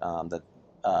end that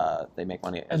they make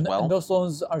money as well. And those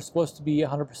loans are supposed to be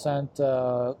 100%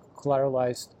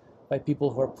 collateralized by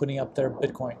people who are putting up their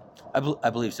Bitcoin. I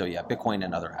believe so, yeah. Bitcoin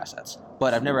and other assets.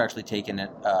 But I've never actually taken it,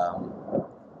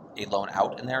 a loan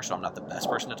out in there, so I'm not the best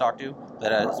person to talk to.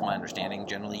 That is my understanding.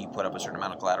 Generally, you put up a certain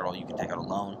amount of collateral, you can take out a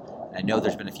loan. And I know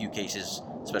there's been a few cases,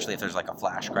 especially if there's like a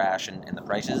flash crash in the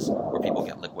prices, where people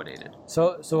get liquidated.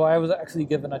 So I was actually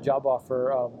given a job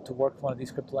offer to work for one of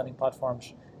these crypto lending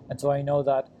platforms. And so I know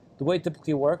that the way it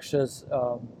typically works is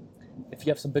if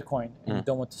you have some Bitcoin and you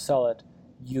don't want to sell it,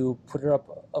 you put it up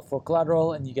for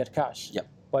collateral and you get cash. Yep.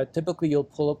 But typically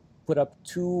you'll put up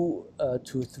 2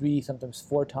 to 3, sometimes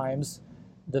 4 times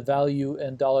the value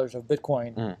in dollars of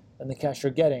Bitcoin and the cash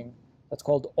you're getting. That's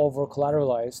called over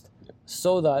collateralized,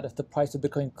 so that if the price of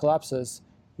Bitcoin collapses,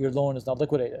 your loan is not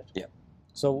liquidated. Yep.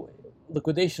 So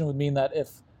liquidation would mean that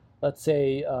if, let's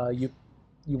say, you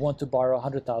want to borrow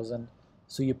 100,000,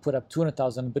 so you put up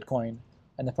 200,000 in Bitcoin,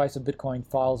 and the price of Bitcoin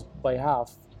falls by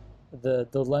half, the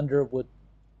lender would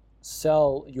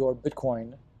sell your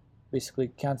Bitcoin, basically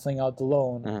canceling out the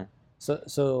loan.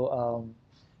 So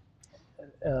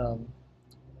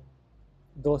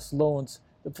those loans,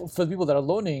 for the people that are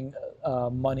loaning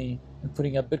money and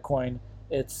putting up Bitcoin,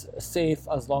 it's safe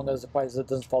as long as the price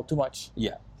doesn't fall too much.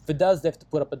 Yeah. If it does, they have to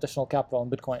put up additional capital in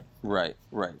Bitcoin. Right.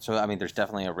 So, there's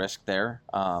definitely a risk there.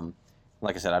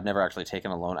 Like I said, I've never actually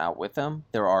taken a loan out with them.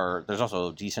 There's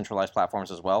also decentralized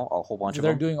platforms as well, a whole bunch of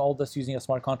them. They're doing all this using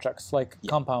smart contracts, like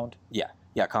Compound.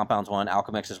 Yeah, Compound's one.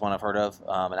 Alchemix is one I've heard of.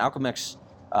 And Alchemix,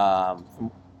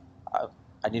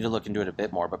 I need to look into it a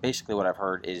bit more, but basically what I've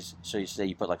heard is, so you say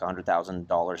you put like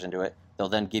 $100,000 into it, they'll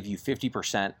then give you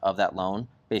 50% of that loan,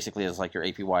 basically as like your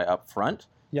APY up front.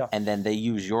 Yeah. And then they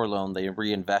use your loan, they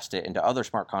reinvest it into other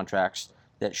smart contracts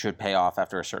that should pay off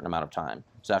after a certain amount of time.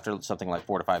 So after something like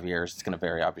 4 to 5 years, it's going to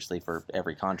vary obviously for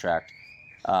every contract.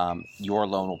 Your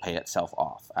loan will pay itself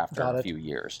off after a few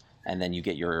years, and then you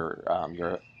get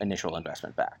your initial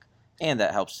investment back. And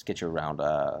that helps get you around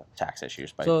tax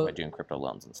issues by doing crypto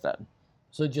loans instead.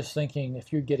 So just thinking,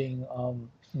 if you're getting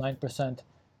 9%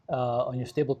 on your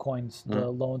stable coins, the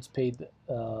loans paid,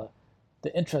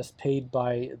 the interest paid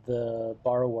by the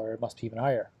borrower must be even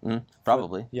higher.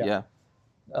 Probably, yeah.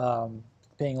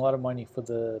 Paying a lot of money for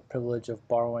the privilege of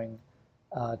borrowing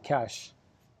cash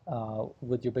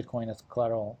with your Bitcoin as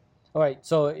collateral. All right,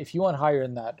 so if you want higher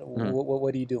than that,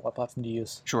 what do you do? What platform do you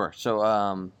use? Sure.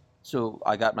 So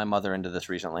I got my mother into this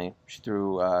recently. She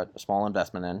threw a small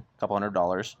investment in, a couple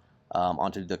 $100,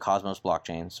 onto the Cosmos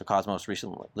blockchain. So Cosmos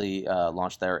recently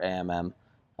launched their AMM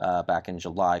back in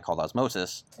July called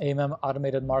Osmosis. AMM,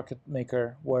 automated market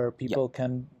maker, where people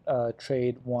can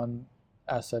trade one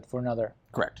asset for another.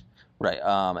 Correct. Right.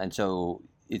 And so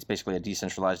it's basically a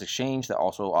decentralized exchange that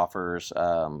also offers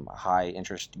high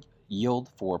interest yield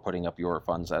for putting up your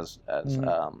funds as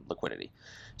liquidity.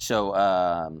 So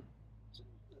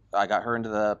I got her into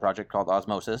the project called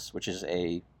Osmosis, which is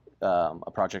a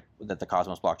project that the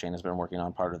Cosmos blockchain has been working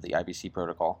on, part of the IBC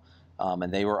protocol.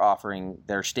 And they were offering,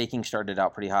 their staking started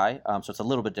out pretty high. So it's a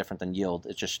little bit different than yield.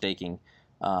 It's just staking.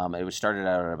 It was started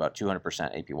out at about 200%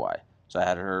 APY. So I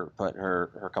had her put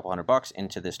her couple $100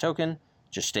 into this token,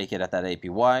 just stake it at that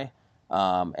APY.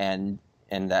 And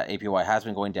that APY has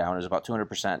been going down. It's about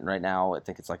 200%. And right now, I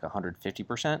think it's like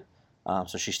 150%.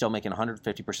 So she's still making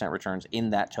 150% returns in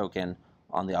that token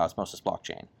on the Osmosis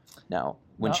blockchain. Now,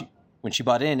 when she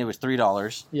bought in, it was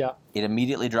 $3. Yeah. It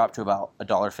immediately dropped to about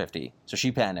 $1.50. So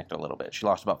she panicked a little bit. She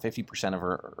lost about 50% of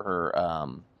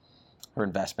her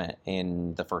investment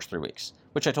in the first 3 weeks.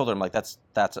 Which I told her, I'm like, that's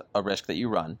a risk that you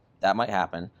run. That might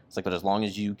happen. It's like, but as long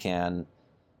as you can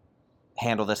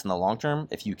handle this in the long term,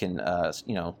 if you can,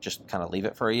 just kind of leave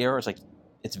it for a year,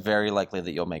 it's very likely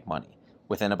that you'll make money.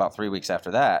 Within about 3 weeks after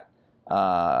that,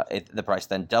 the price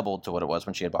then doubled to what it was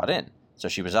when she had bought in. So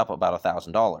she was up about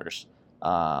 $1,000.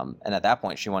 And at that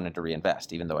point, she wanted to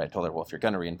reinvest, even though I told her, well, if you're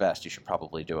going to reinvest, you should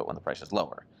probably do it when the price is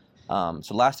lower.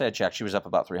 So last I had checked, she was up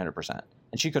about 300%.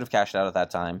 And she could have cashed out at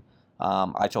that time.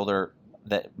 I told her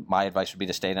that my advice would be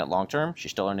to stay in it long term.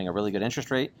 She's still earning a really good interest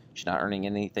rate. She's not earning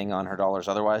anything on her dollars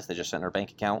otherwise. They just sit in her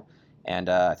bank account. And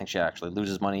I think she actually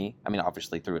loses money. I mean,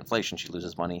 obviously through inflation, she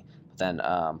loses money. But then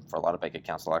for a lot of bank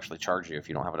accounts, they'll actually charge you if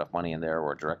you don't have enough money in there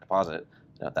or a direct deposit.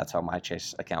 That's how my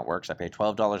Chase account works. I pay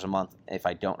 $12 a month if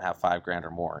I don't have $5,000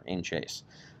 or more in Chase.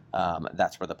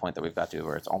 That's where the point that we've got to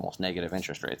where it's almost negative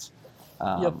interest rates.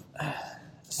 Yep.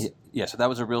 Yeah, so that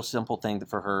was a real simple thing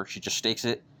for her. She just stakes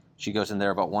it. She goes in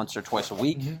there about once or twice a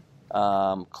week,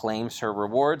 claims her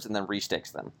rewards, and then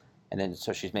restakes them. And then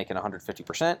so she's making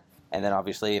 150%. And then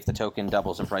obviously if the token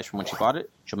doubles in price from when she bought it,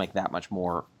 she'll make that much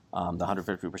more, the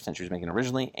 150% she was making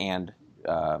originally, and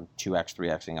 2x,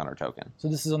 3xing on her token. So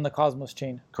this is on the Cosmos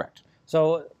chain. Correct.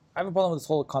 So I have a problem with this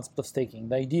whole concept of staking.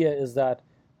 The idea is that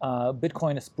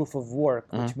Bitcoin is proof of work,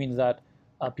 which means that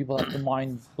people have to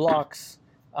mine blocks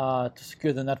to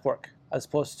secure the network, as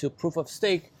opposed to proof of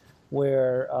stake,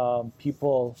 where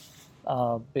people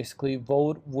basically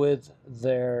vote with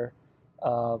their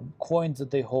coins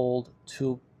that they hold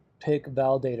to pick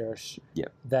validators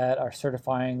that are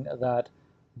certifying that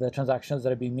the transactions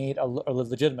that are being made are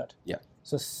legitimate. Yeah.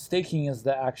 So staking is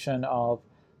the action of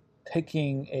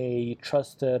picking a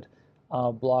trusted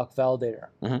block validator.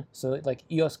 So like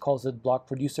EOS calls it block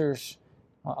producers.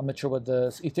 I'm not sure what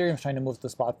Ethereum is trying to move to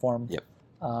this platform.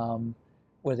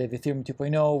 Where they have Ethereum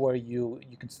 2.0, where you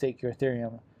can stake your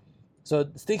Ethereum. So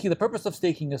staking, the purpose of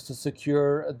staking is to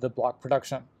secure the block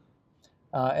production.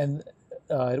 And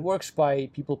it works by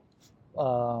people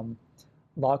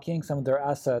locking some of their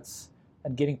assets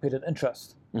and getting paid an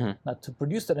interest. Now, to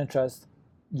produce that interest,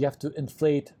 you have to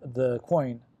inflate the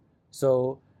coin.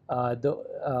 So,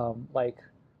 Tezos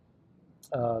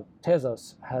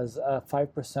has a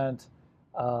 5%,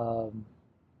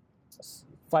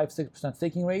 5-6%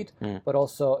 staking rate, but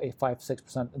also a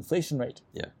 5-6% inflation rate.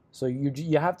 Yeah. So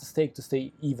you have to stake to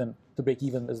stay even, to break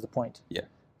even is the point. Yeah.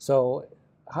 So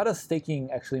how does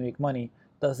staking actually make money?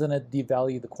 Doesn't it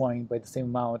devalue the coin by the same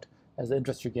amount as the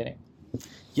interest you're getting?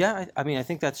 Yeah, I mean, I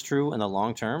think that's true in the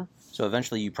long term. So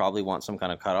eventually you probably want some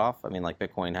kind of cutoff. I mean, like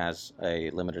Bitcoin has a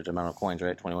limited amount of coins,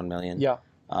 right? 21 million. Yeah.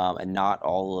 And not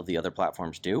all of the other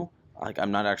platforms do. Like,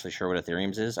 I'm not actually sure what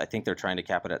Ethereum's is. I think they're trying to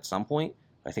cap it at some point.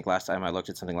 I think last time I looked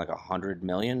at something like 100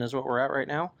 million is what we're at right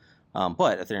now.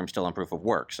 But Ethereum's still on proof of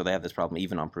work. So they have this problem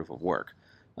even on proof of work,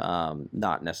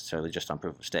 not necessarily just on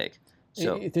proof of stake.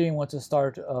 So Ethereum wants to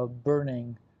start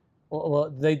burning. Well,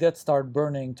 they did start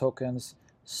burning tokens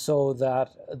so that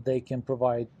they can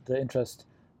provide the interest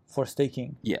for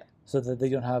staking. Yeah. So that they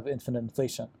don't have infinite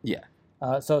inflation. Yeah.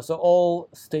 So all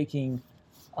staking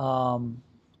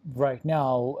right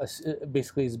now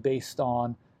basically is based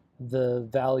on the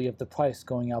value of the price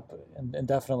going up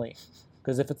indefinitely.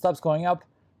 Because if it stops going up,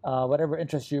 whatever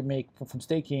interest you make from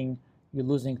staking, you're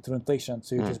losing through inflation.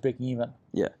 So you're just breaking even.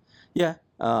 Yeah. Yeah.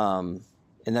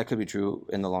 And that could be true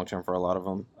in the long term for a lot of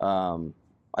them.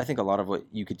 I think a lot of what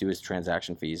you could do is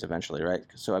transaction fees eventually, right?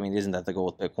 So, I mean, isn't that the goal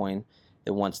with Bitcoin?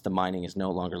 That once the mining is no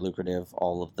longer lucrative,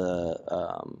 all of the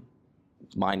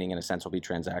mining, in a sense, will be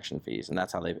transaction fees. And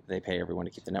that's how they pay everyone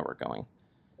to keep the network going.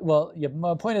 Well, yeah,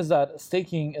 my point is that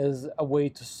staking is a way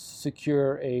to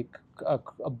secure a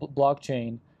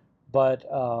blockchain, but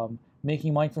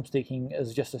making money from staking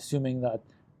is just assuming that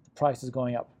the price is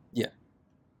going up. Yeah.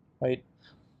 Right?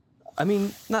 I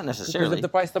mean, not necessarily. Because if the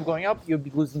price stopped going up, you'd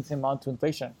be losing the same amount to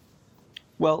inflation.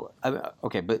 Well,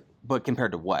 okay, but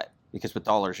compared to what? Because with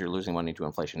dollars, you're losing money to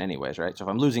inflation anyways, right? So if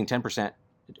I'm losing 10%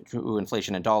 to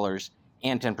inflation in dollars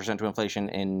and 10% to inflation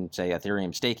in, say,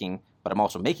 Ethereum staking, but I'm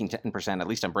also making 10%, at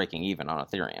least I'm breaking even on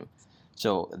Ethereum.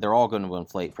 So they're all going to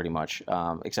inflate pretty much,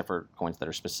 except for coins that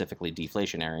are specifically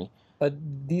deflationary. But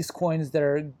these coins that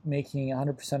are making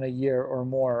 100% a year or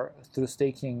more through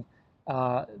staking,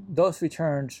 those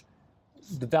returns,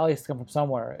 the value has to come from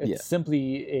somewhere. It's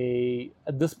simply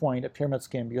at this point, a pyramid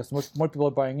scheme, because more people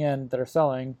are buying in that are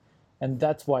selling, and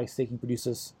that's why staking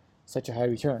produces such a high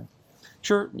return.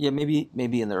 Sure. Yeah, maybe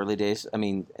in the early days. I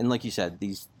mean, and like you said,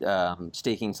 these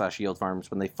staking / yield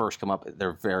farms, when they first come up,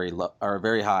 they're very low, or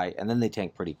very high, and then they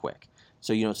tank pretty quick.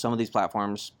 So, some of these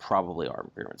platforms probably are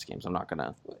pyramid schemes. I'm not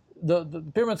gonna. The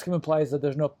pyramid scheme implies that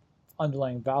there's no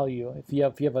underlying value. If you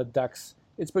have a DEX,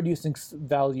 it's producing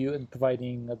value and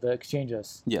providing the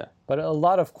exchanges. Yeah. But a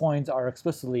lot of coins are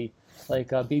explicitly like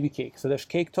Baby Cake. So there's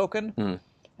Cake token, and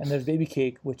there's Baby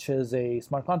Cake, which is a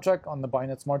smart contract on the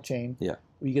Binance Smart Chain. Yeah.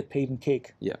 Where you get paid in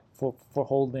cake. Yeah. For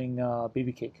holding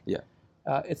Baby Cake. Yeah.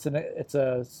 It's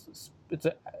a it's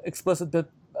an explicit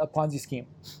a Ponzi scheme.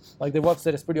 Like their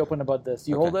website is pretty open about this.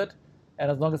 You hold it,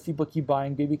 and as long as people keep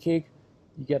buying baby cake,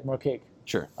 you get more cake.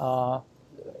 Sure.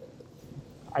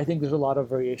 I think there's a lot of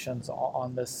variations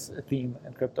on this theme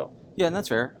in crypto. Yeah, and that's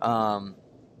fair.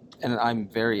 And I'm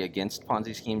very against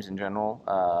Ponzi schemes in general,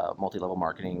 multi-level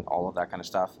marketing, all of that kind of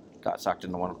stuff. Got sucked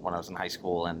into one when I was in high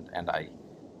school, and I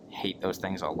hate those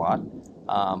things a lot.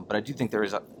 But I do think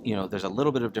there's a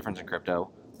little bit of difference in crypto.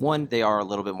 One, they are a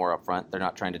little bit more upfront. They're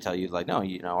not trying to tell you like, no,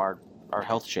 our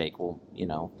health shake will,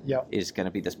 is going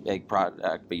to be this big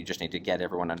product, but you just need to get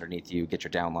everyone underneath you, get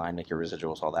your downline, make your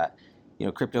residuals, all that.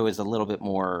 Crypto is a little bit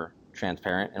more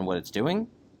transparent in what it's doing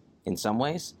in some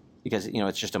ways because,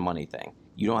 it's just a money thing.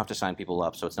 You don't have to sign people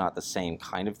up, so it's not the same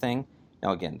kind of thing.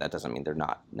 Now, again, that doesn't mean they're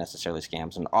not necessarily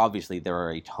scams, and obviously there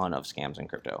are a ton of scams in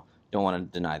crypto. Don't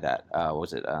want to deny that.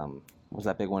 Was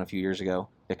that big one a few years ago?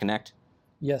 BitConnect?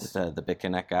 Yes. The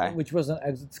BitConnect guy? Which was an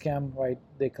exit scam, right?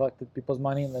 They collected people's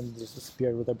money and then just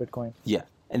disappeared with their Bitcoin. Yeah,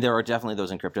 and there are definitely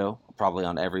those in crypto, probably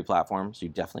on every platform, so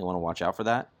you definitely want to watch out for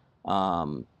that.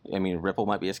 Ripple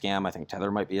might be a scam. I think Tether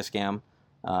might be a scam.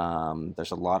 There's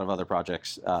a lot of other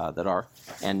projects that are,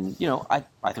 and I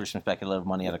threw some speculative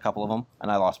money at a couple of them,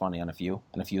 and I lost money on a few,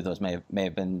 and a few of those may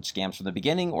have been scams from the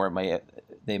beginning, or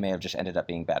they may have just ended up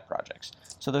being bad projects.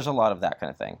 So there's a lot of that kind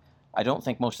of thing. I don't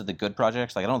think most of the good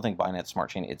projects, like I don't think Binance Smart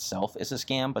Chain itself is a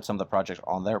scam, but some of the projects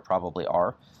on there probably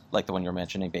are, like the one you're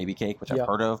mentioning, Baby Cake, which I've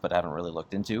heard of but haven't really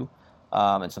looked into,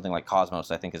 and something like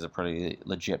Cosmos I think is a pretty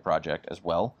legit project as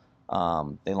well.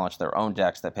 They launched their own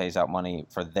DEX that pays out money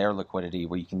for their liquidity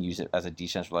where you can use it as a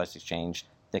decentralized exchange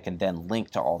that can then link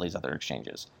to all these other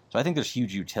exchanges. So I think there's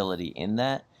huge utility in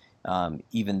that,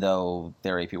 even though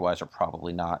their APYs are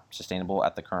probably not sustainable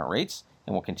at the current rates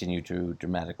and will continue to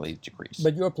dramatically decrease.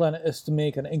 But your plan is to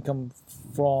make an income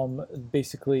from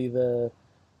basically the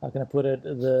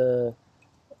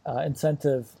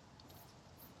incentive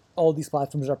all these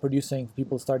platforms are producing,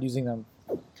 people start using them.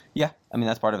 Yeah,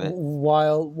 that's part of it.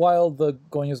 While the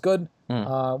going is good,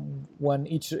 when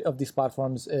each of these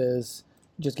platforms is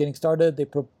just getting started, they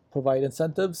provide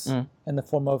incentives in the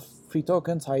form of free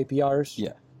tokens, high APRs.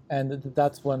 Yeah. And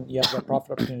that's when you have the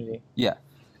profit opportunity. Yeah.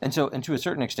 And to a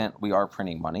certain extent, we are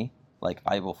printing money. Like,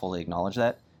 I will fully acknowledge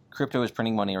that. Crypto is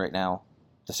printing money right now,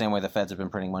 the same way the Feds have been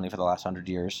printing money for the last 100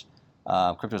 years.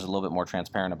 Crypto is a little bit more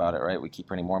transparent about it, right? We keep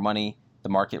printing more money. The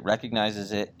market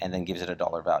recognizes it and then gives it a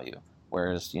dollar value.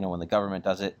 Whereas, when the government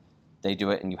does it, they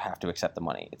do it and you have to accept the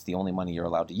money. It's the only money you're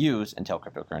allowed to use until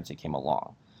cryptocurrency came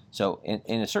along. So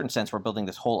in a certain sense, we're building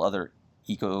this whole other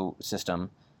ecosystem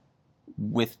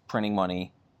with printing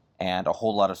money and a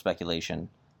whole lot of speculation.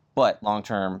 But long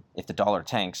term, if the dollar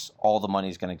tanks, all the money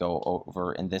is going to go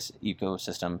over in this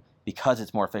ecosystem because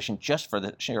it's more efficient just for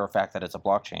the sheer fact that it's a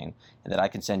blockchain and that I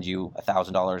can send you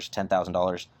 $1,000,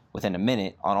 $10,000 within a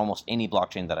minute on almost any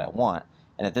blockchain that I want.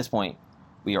 And at this point,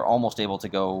 we are almost able to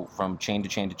go from chain to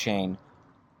chain to chain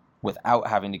without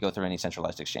having to go through any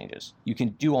centralized exchanges. You can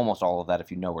do almost all of that if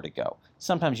you know where to go.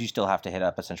 Sometimes you still have to hit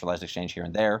up a centralized exchange here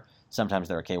and there. Sometimes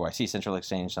they're a KYC central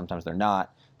exchange, sometimes they're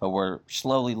not. But we're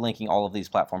slowly linking all of these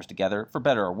platforms together, for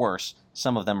better or worse.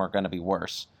 Some of them are going to be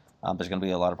worse. There's going to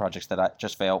be a lot of projects that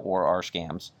just fail or are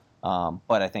scams.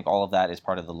 But I think all of that is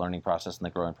part of the learning process and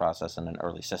the growing process in an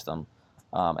early system.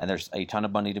 And there's a ton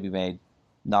of money to be made.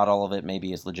 Not all of it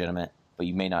maybe is legitimate, but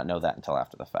you may not know that until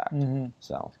after the fact. Mm-hmm.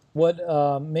 So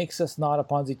what makes us not a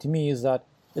Ponzi to me is that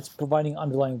it's providing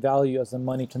underlying value as a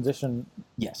money transmission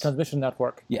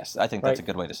network. Yes, I think that's a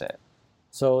good way to say it.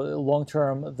 So long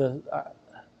term, the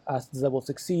assets that will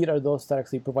succeed are those that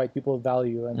actually provide people with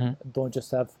value and don't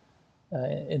just have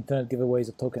infinite giveaways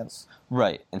of tokens.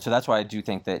 Right, and so that's why I do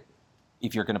think that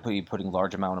if you're going to be putting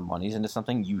large amount of monies into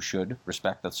something, you should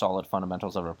respect the solid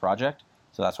fundamentals of a project.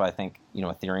 So that's why I think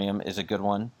Ethereum is a good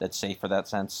one that's safe for that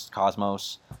sense.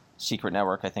 Cosmos, Secret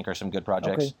Network, I think are some good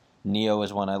projects. Okay. Neo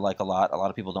is one I like a lot. A lot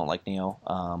of people don't like Neo,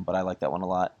 but I like that one a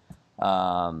lot.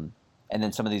 And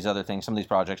then some of these other things, some of these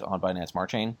projects on Binance Smart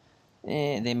Chain,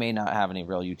 they may not have any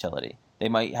real utility. They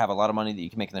might have a lot of money that you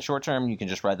can make in the short term. You can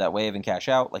just ride that wave and cash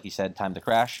out, like you said, time to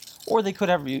crash. Or they could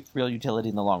have real utility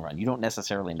in the long run. You don't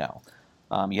necessarily know.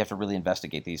 You have to really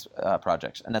investigate these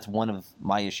projects. And that's one of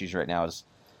my issues right now is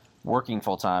working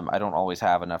full-time. I don't always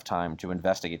have enough time to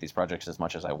investigate these projects as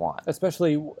much as I want.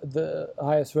 Especially the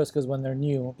highest risk is when they're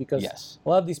new, because yes. a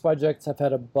lot of these projects have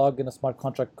had a bug in a smart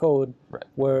contract code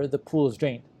where the pool is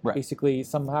drained. Right. Basically,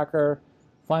 some hacker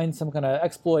finds some kind of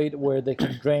exploit where they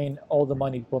can drain all the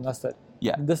money people invested.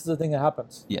 Yeah. And this is the thing that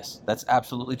happens. Yes, that's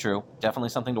absolutely true. Definitely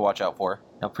something to watch out for.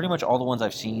 Now, pretty much all the ones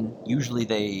I've seen, usually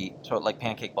like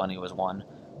Pancake Bunny was one,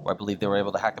 where I believe they were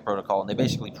able to hack the protocol, and they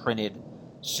basically printed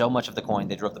so much of the coin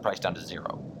they drove the price down to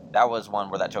zero. That was one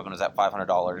where that token was at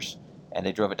 $500 and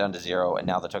they drove it down to zero, and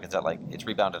now the token's at it's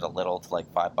rebounded a little to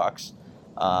 $5.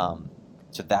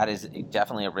 So that is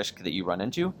definitely a risk that you run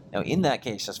into. Now, in that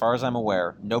case, as far as I'm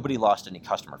aware, nobody lost any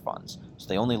customer funds. So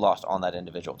they only lost on that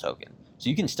individual token. So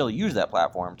you can still use that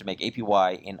platform to make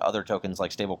APY in other tokens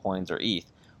like stablecoins or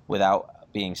ETH without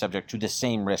being subject to the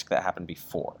same risk that happened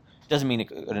before. Doesn't mean it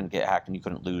couldn't get hacked and you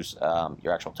couldn't lose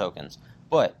your actual tokens.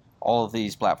 But all of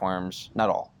these platforms, not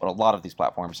all, but a lot of these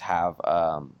platforms have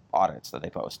audits that they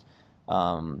post.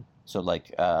 I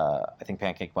think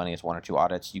Pancake Bunny has 1 or 2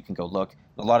 audits. You can go look.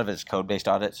 A lot of it is code-based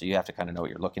audit, so you have to kind of know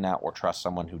what you're looking at or trust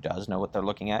someone who does know what they're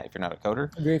looking at if you're not a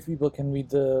coder. Very few people can read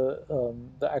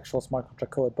the actual smart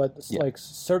contract code, but like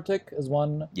Certic is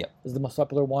one. Yeah. Is the most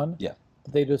popular one. Yeah.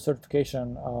 They do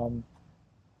certification.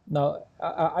 Now,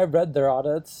 I've read their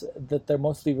audits that they're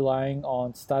mostly relying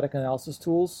on static analysis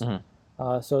tools.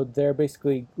 Mm-hmm. So they're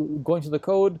basically going to the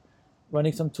code,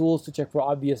 running some tools to check for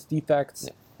obvious defects,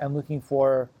 and looking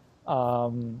for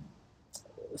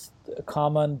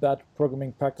common bad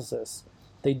programming practices.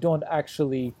 They don't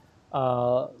actually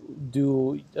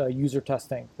do user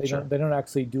testing. They don't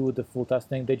actually do the full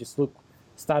testing. They just look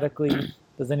statically.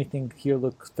 Does anything here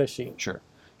look fishy?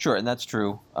 Sure, and that's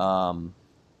true.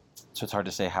 So it's hard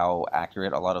to say how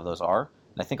accurate a lot of those are.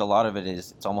 And I think a lot of it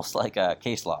is, it's almost like a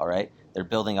case law, right? They're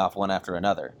building off one after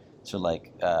another. So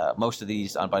most of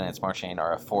these on Binance Smart Chain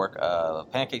are a fork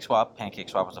of PancakeSwap.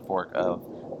 PancakeSwap was a fork of,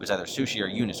 it was either Sushi or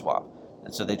Uniswap.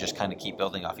 And so they just kind of keep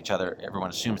building off each other. Everyone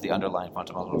assumes the underlying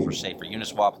fundamentals were safe for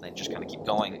Uniswap, and they just kind of keep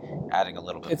going, adding a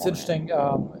little bit more. It's interesting.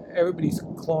 Everybody's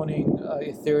cloning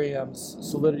Ethereum's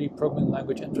Solidity programming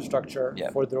language infrastructure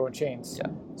for their own chains.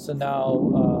 Yeah. So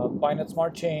now Binance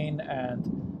Smart Chain and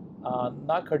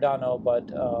not Cardano,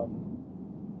 but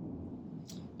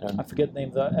I forget the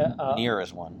name. Near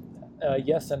is one.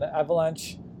 Yes, and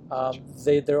Avalanche.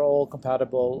 They're all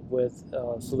compatible with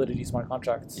Solidity smart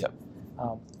contracts. Yep.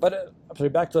 But I'm sorry,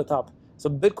 back to the top. So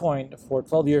Bitcoin for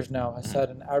 12 years now has had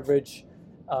an average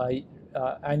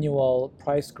annual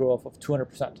price growth of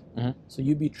 200%. Mm-hmm. So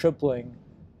you'd be tripling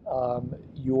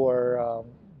your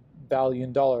value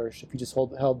in dollars if you just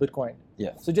held Bitcoin.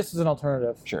 Yeah. So just as an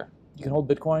alternative, sure, you can hold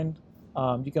Bitcoin.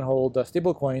 You can hold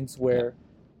stable coins where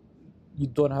you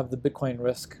don't have the Bitcoin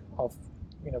risk of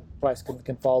price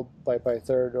can fall by a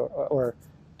third or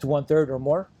to 1/3 or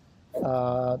more.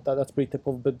 That's pretty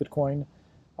typical of Bitcoin.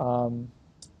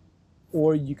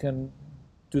 Or you can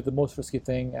do the most risky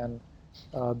thing and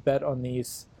bet on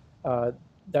these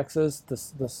DEXs,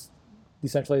 this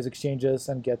decentralized exchanges,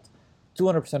 and get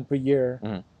 200% per year.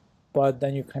 Mm-hmm. But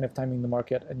then you're kind of timing the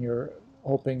market and you're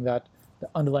hoping that the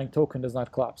underlying token does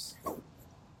not collapse.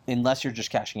 Unless you're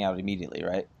just cashing out immediately,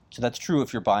 right? So that's true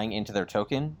if you're buying into their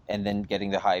token and then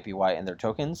getting the high APY in their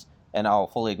tokens. And I'll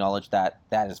fully acknowledge that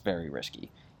that is very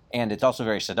risky. And it's also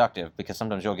very seductive because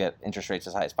sometimes you'll get interest rates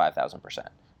as high as 5,000%.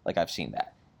 Like I've seen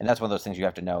that. And that's one of those things you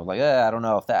have to know. Like, I don't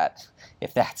know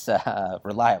if that's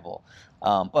reliable.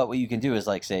 But what you can do is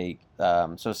say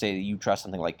you trust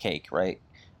something like Cake, right?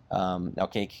 Now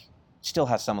Cake still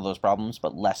has some of those problems,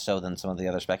 but less so than some of the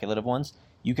other speculative ones.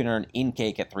 You can earn in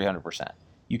Cake at 300%.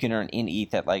 You can earn in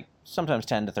ETH at sometimes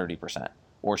 10 to 30%,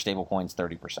 or stablecoins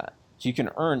 30%. So you can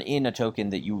earn in a token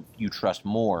that you trust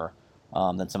more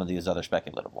than some of these other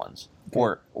speculative ones.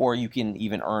 Okay. Or you can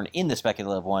even earn in the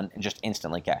speculative one and just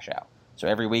instantly cash out. So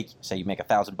every week, say you make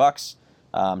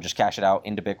 $1,000, just cash it out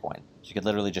into Bitcoin. So you could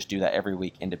literally just do that every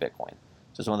week into Bitcoin.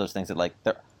 So it's one of those things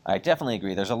that I definitely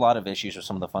agree. There's a lot of issues with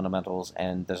some of the fundamentals,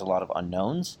 and there's a lot of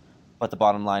unknowns. But the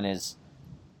bottom line is,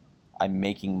 I'm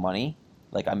making money.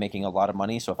 I'm making a lot of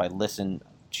money. So if I listen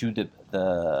to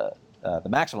the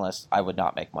maximalists, I would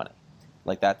not make money.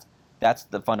 That's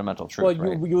the fundamental truth. Well,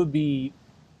 right? you would be,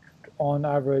 on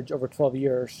average, over 12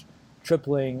 years,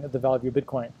 tripling the value of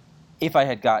Bitcoin. If I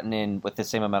had gotten in with the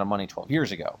same amount of money 12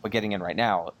 years ago, but getting in right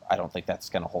now, I don't think that's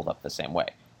going to hold up the same way.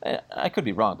 I could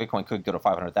be wrong. Bitcoin could go to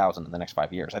 500,000 in the next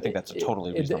 5 years. I think that's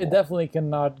totally reasonable. It definitely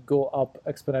cannot go up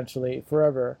exponentially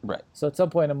forever. Right. So at some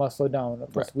point it must slow down.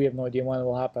 Of course, we have no idea when it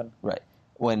will happen. Right.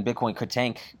 When Bitcoin could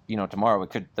tank, tomorrow,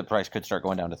 the price could start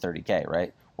going down to 30K,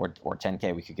 right? Or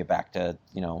 10K. We could get back to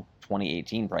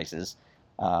 2018 prices.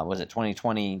 Was it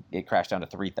 2020? It crashed down to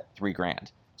three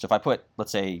grand. So if I put,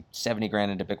 let's say, 70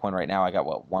 grand into Bitcoin right now, I got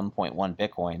 1.1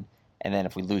 Bitcoin, and then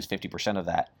if we lose 50% of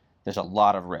that, there's a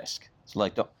lot of risk. So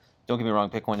don't get me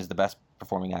wrong, Bitcoin is the best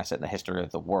performing asset in the history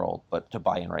of the world, but to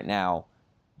buy in right now,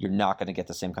 you're not going to get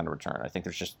the same kind of return. I think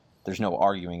there's no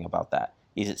arguing about that.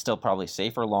 Is it still probably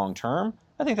safer long term?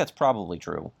 I think that's probably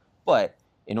true. But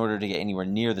in order to get anywhere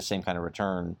near the same kind of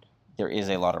return, there is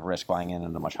a lot of risk buying in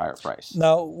at a much higher price.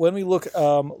 Now, when we look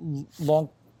long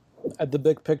at the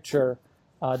big picture,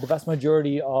 the vast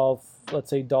majority of, let's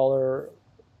say, dollar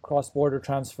cross-border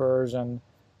transfers and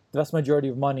the vast majority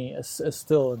of money is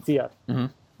still in fiat. Mm-hmm.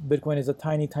 Bitcoin is a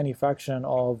tiny, tiny fraction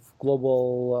of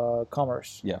global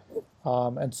commerce. Yeah.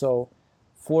 And so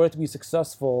for it to be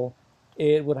successful,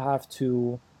 it would have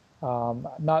to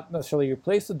not necessarily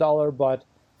replace the dollar, but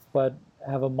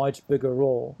have a much bigger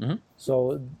role. Mm-hmm.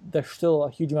 So there's still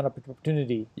a huge amount of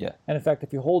opportunity. Yeah. And in fact,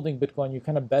 if you're holding Bitcoin, you're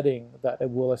kind of betting that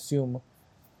it will assume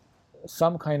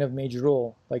some kind of major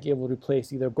role, like it will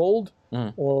replace either gold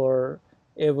or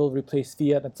it will replace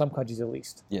fiat in some countries at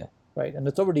least. Yeah. Right. And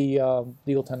it's already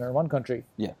legal tender in one country.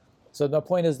 Yeah. So the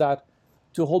point is that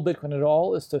to hold Bitcoin at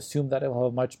all is to assume that it will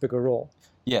have a much bigger role.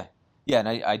 Yeah. Yeah, and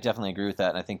I definitely agree with that,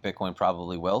 and I think Bitcoin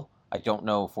probably will. I don't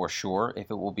know for sure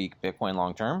if it will be Bitcoin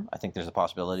long term. I think there's a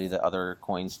possibility that other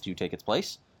coins do take its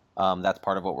place. That's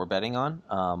part of what we're betting on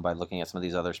by looking at some of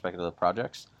these other speculative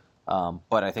projects.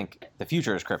 But I think the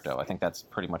future is crypto. I think that's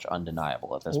pretty much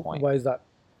undeniable at this point. Why is that?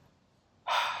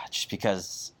 Just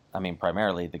because, I mean,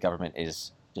 primarily the government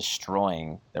is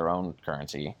destroying their own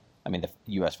currency. I mean, the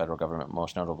U.S. federal government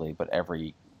most notably, but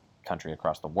every country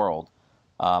across the world.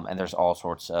 And there's all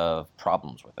sorts of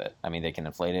problems with it. I mean, they can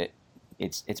inflate it.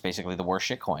 It's basically the worst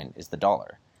shitcoin is the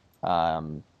dollar.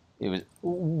 It was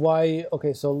Why?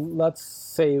 Okay, so let's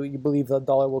say you believe the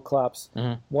dollar will collapse.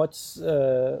 Mhm. What's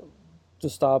to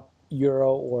stop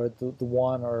euro or the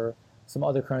won or some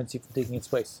other currency from taking its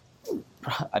place?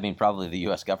 I mean, probably the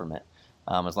U.S. government.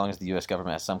 As long as the U.S.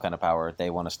 government has some kind of power, they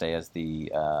want to stay as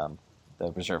the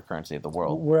reserve currency of the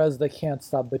world. Whereas they can't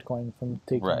stop Bitcoin from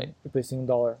replacing the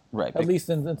dollar. Right. At least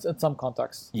in some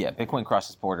contexts. Yeah, Bitcoin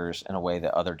crosses borders in a way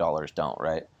that other dollars don't,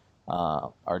 right?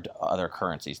 Or other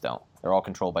currencies don't. They're all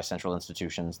controlled by central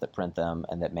institutions that print them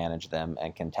and that manage them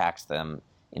and can tax them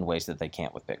in ways that they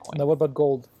can't with Bitcoin. Now, what about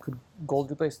gold? Could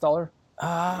gold replace dollar?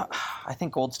 I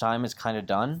think gold's time is kind of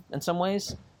done in some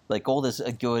ways. Like gold is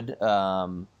a good,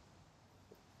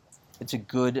 it's a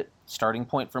good starting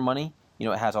point for money. You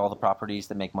know, it has all the properties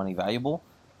that make money valuable.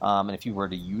 And if you were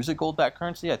to use a gold-backed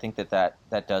currency, I think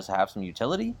that does have some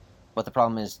utility. But the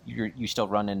problem is you still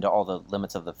run into all the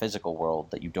limits of the physical world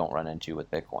that you don't run into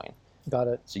with Bitcoin. Got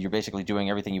it. So you're basically doing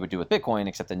everything you would do with Bitcoin,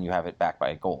 except then you have it backed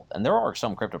by gold. And there are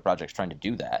some crypto projects trying to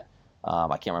do that. I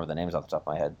can't remember the names off the top of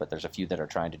my head, but there's a few that are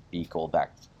trying to be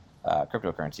gold-backed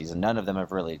cryptocurrencies, and none of them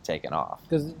have really taken off.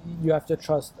 Because you have to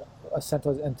trust a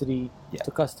centralized entity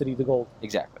to custody the gold.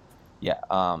 Exactly. Yeah.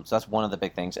 So that's one of the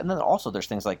big things. And then also there's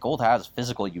things like gold has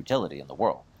physical utility in the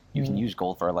world. You can use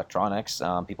gold for electronics.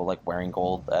 People like wearing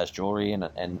gold as jewelry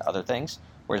and other things.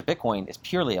 Whereas Bitcoin is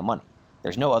purely a money.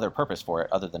 There's no other purpose for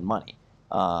it other than money.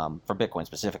 For Bitcoin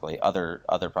specifically, other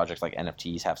projects like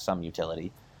NFTs have some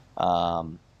utility.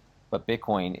 But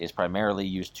Bitcoin is primarily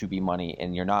used to be money,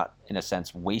 and you're not, in a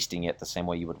sense, wasting it the same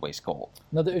way you would waste gold.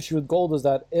 Another issue with gold is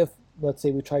that if, let's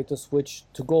say, we try to switch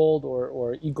to gold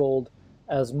or e-gold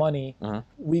as money,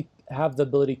 we have the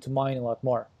ability to mine a lot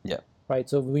more. Yeah. Right?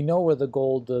 So we know where the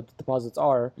gold deposits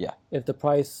are. Yeah. If the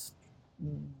price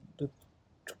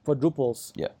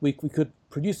quadruples, yeah, we could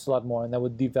produce a lot more, and that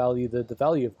would devalue the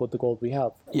value of what the gold we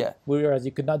have. Yeah. Whereas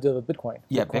you could not do it with Bitcoin.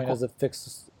 Yeah, Bitcoin has a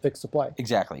fixed supply.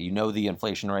 Exactly. You know the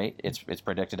inflation rate. It's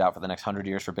predicted out for the next 100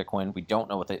 years for Bitcoin. We don't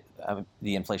know what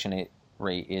the inflation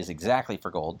rate is exactly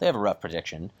for gold. They have a rough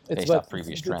prediction based off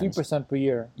previous trends. 3% per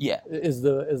year. Yeah. Is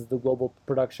the global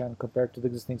production compared to the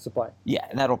existing supply. Yeah,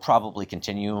 and that'll probably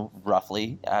continue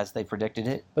roughly as they predicted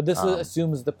it. But this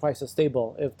assumes the price is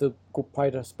stable. If the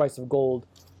price of gold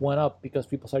went up because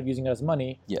people started using it as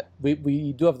money, yeah,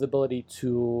 we do have the ability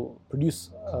to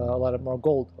produce a lot of more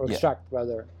gold, or extract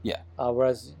rather. Yeah.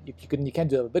 Whereas you can't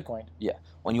do that with Bitcoin. Yeah.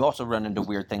 When you also run into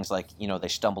weird things like, they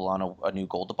stumble on a new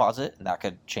gold deposit, and that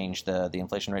could change the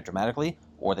inflation rate dramatically,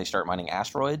 or they start mining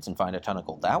asteroids and find a ton of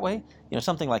gold that way.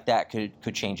 Something like that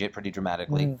could change it pretty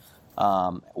dramatically.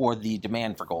 Or the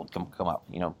demand for gold come up.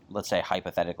 Let's say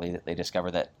hypothetically that they discover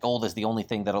that gold is the only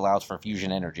thing that allows for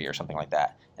fusion energy or something like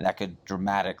that, and that could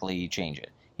dramatically change it.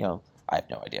 I have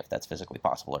no idea if that's physically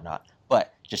possible or not,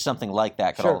 but just something like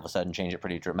that could all of a sudden change it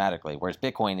pretty dramatically. Whereas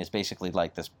Bitcoin is basically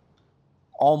like this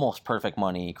almost perfect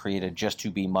money created just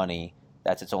to be money.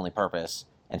 That's its only purpose.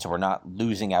 And so we're not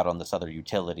losing out on this other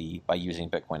utility by using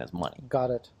Bitcoin as money.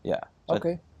 Got it. Yeah.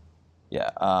 Okay.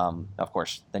 Yeah. Of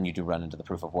course, then you do run into the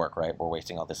proof of work, right? We're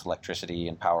wasting all this electricity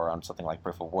and power on something like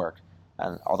proof of work.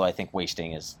 And although I think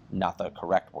wasting is not the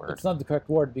correct word. It's not the correct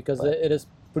word because it is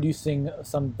producing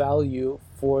some value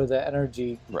for the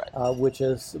energy, right? Which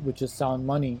is sound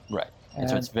money. Right. And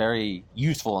so it's very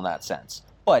useful in that sense.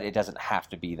 But it doesn't have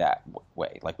to be that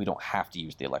way. Like, we don't have to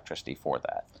use the electricity for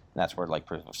that. And that's where, like,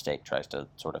 proof of stake tries to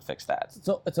sort of fix that.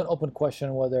 So it's an open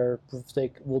question whether proof of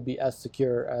stake will be as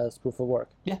secure as proof of work.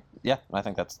 Yeah, I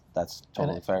think that's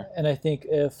totally fair. And I think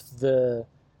if the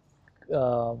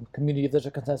community, if there's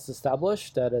a consensus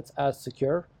established that it's as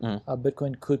secure,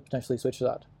 Bitcoin could potentially switch to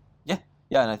that.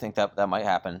 Yeah, and I think that might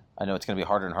happen. I know it's going to be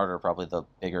harder and harder probably the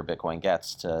bigger Bitcoin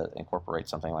gets to incorporate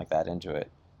something like that into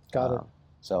it. Got it.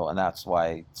 So, and that's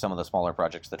why some of the smaller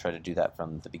projects that try to do that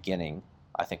from the beginning,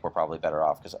 I think we're probably better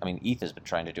off. Because, I mean, ETH has been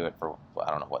trying to do it for, I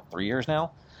don't know, 3 years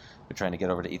now? They're trying to get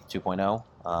over to ETH 2.0.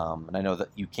 And I know that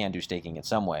you can do staking in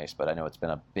some ways, but I know it's been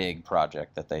a big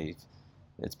project that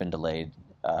it's been delayed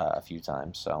a few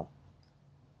times. So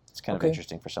it's kind of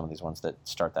interesting for some of these ones that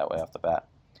start that way off the bat.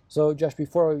 So, Josh,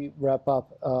 before we wrap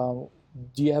up,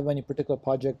 do you have any particular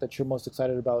project that you're most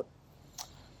excited about?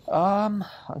 On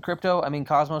crypto, I mean,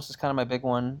 Cosmos is kind of my big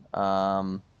one.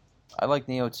 I like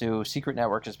Neo too. Secret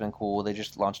Network has been cool. They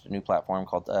just launched a new platform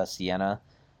called Sienna,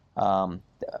 and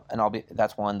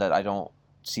that's one that I don't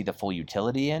see the full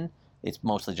utility in. It's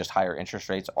mostly just higher interest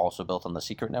rates, also built on the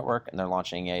Secret Network, and they're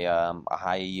launching a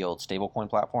high yield stablecoin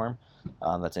platform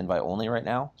that's invite only right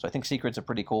now. So I think Secret's a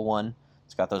pretty cool one.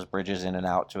 It's got those bridges in and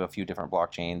out to a few different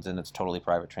blockchains, and it's totally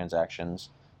private transactions.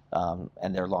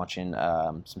 And they're launching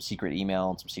some secret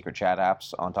email and some secret chat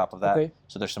apps on top of that. Okay.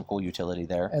 So there's some cool utility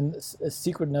there. And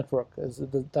Secret Network, that's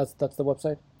the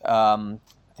website? I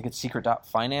think it's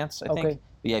secret.finance, I think.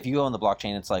 But yeah, if you go on the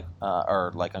blockchain, it's like,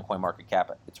 or like on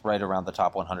CoinMarketCap, it's right around the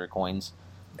top 100 coins.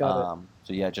 Got it.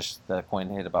 So yeah, just the coin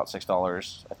hit about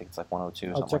 $6. I think it's like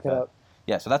 102. I'll check it out.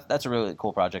 Yeah, so that's a really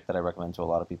cool project that I recommend to a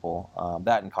lot of people.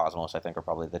 That and Cosmos, I think, are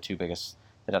probably the two biggest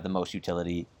that have the most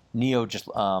utility. Neo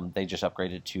they just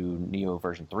upgraded to Neo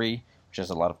version 3, which has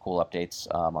a lot of cool updates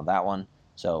on that one.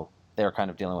 So they're kind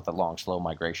of dealing with a long, slow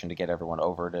migration to get everyone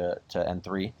over to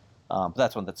N3. But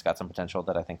that's one that's got some potential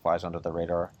that I think flies under the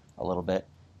radar a little bit.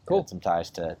 Cool. It had some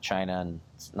ties to China, and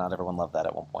not everyone loved that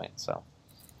at one point. So.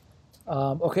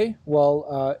 Okay,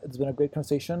 well, it's been a great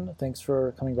conversation. Thanks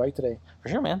for coming by today. For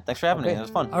sure, man. Thanks for having me. It was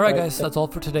fun. All right, guys, that's all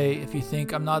for today. If you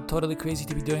think I'm not totally crazy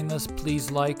to be doing this,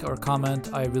 please like or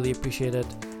comment. I really appreciate it.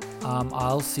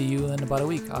 I'll see you in about a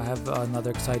week. I have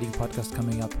another exciting podcast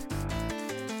coming up.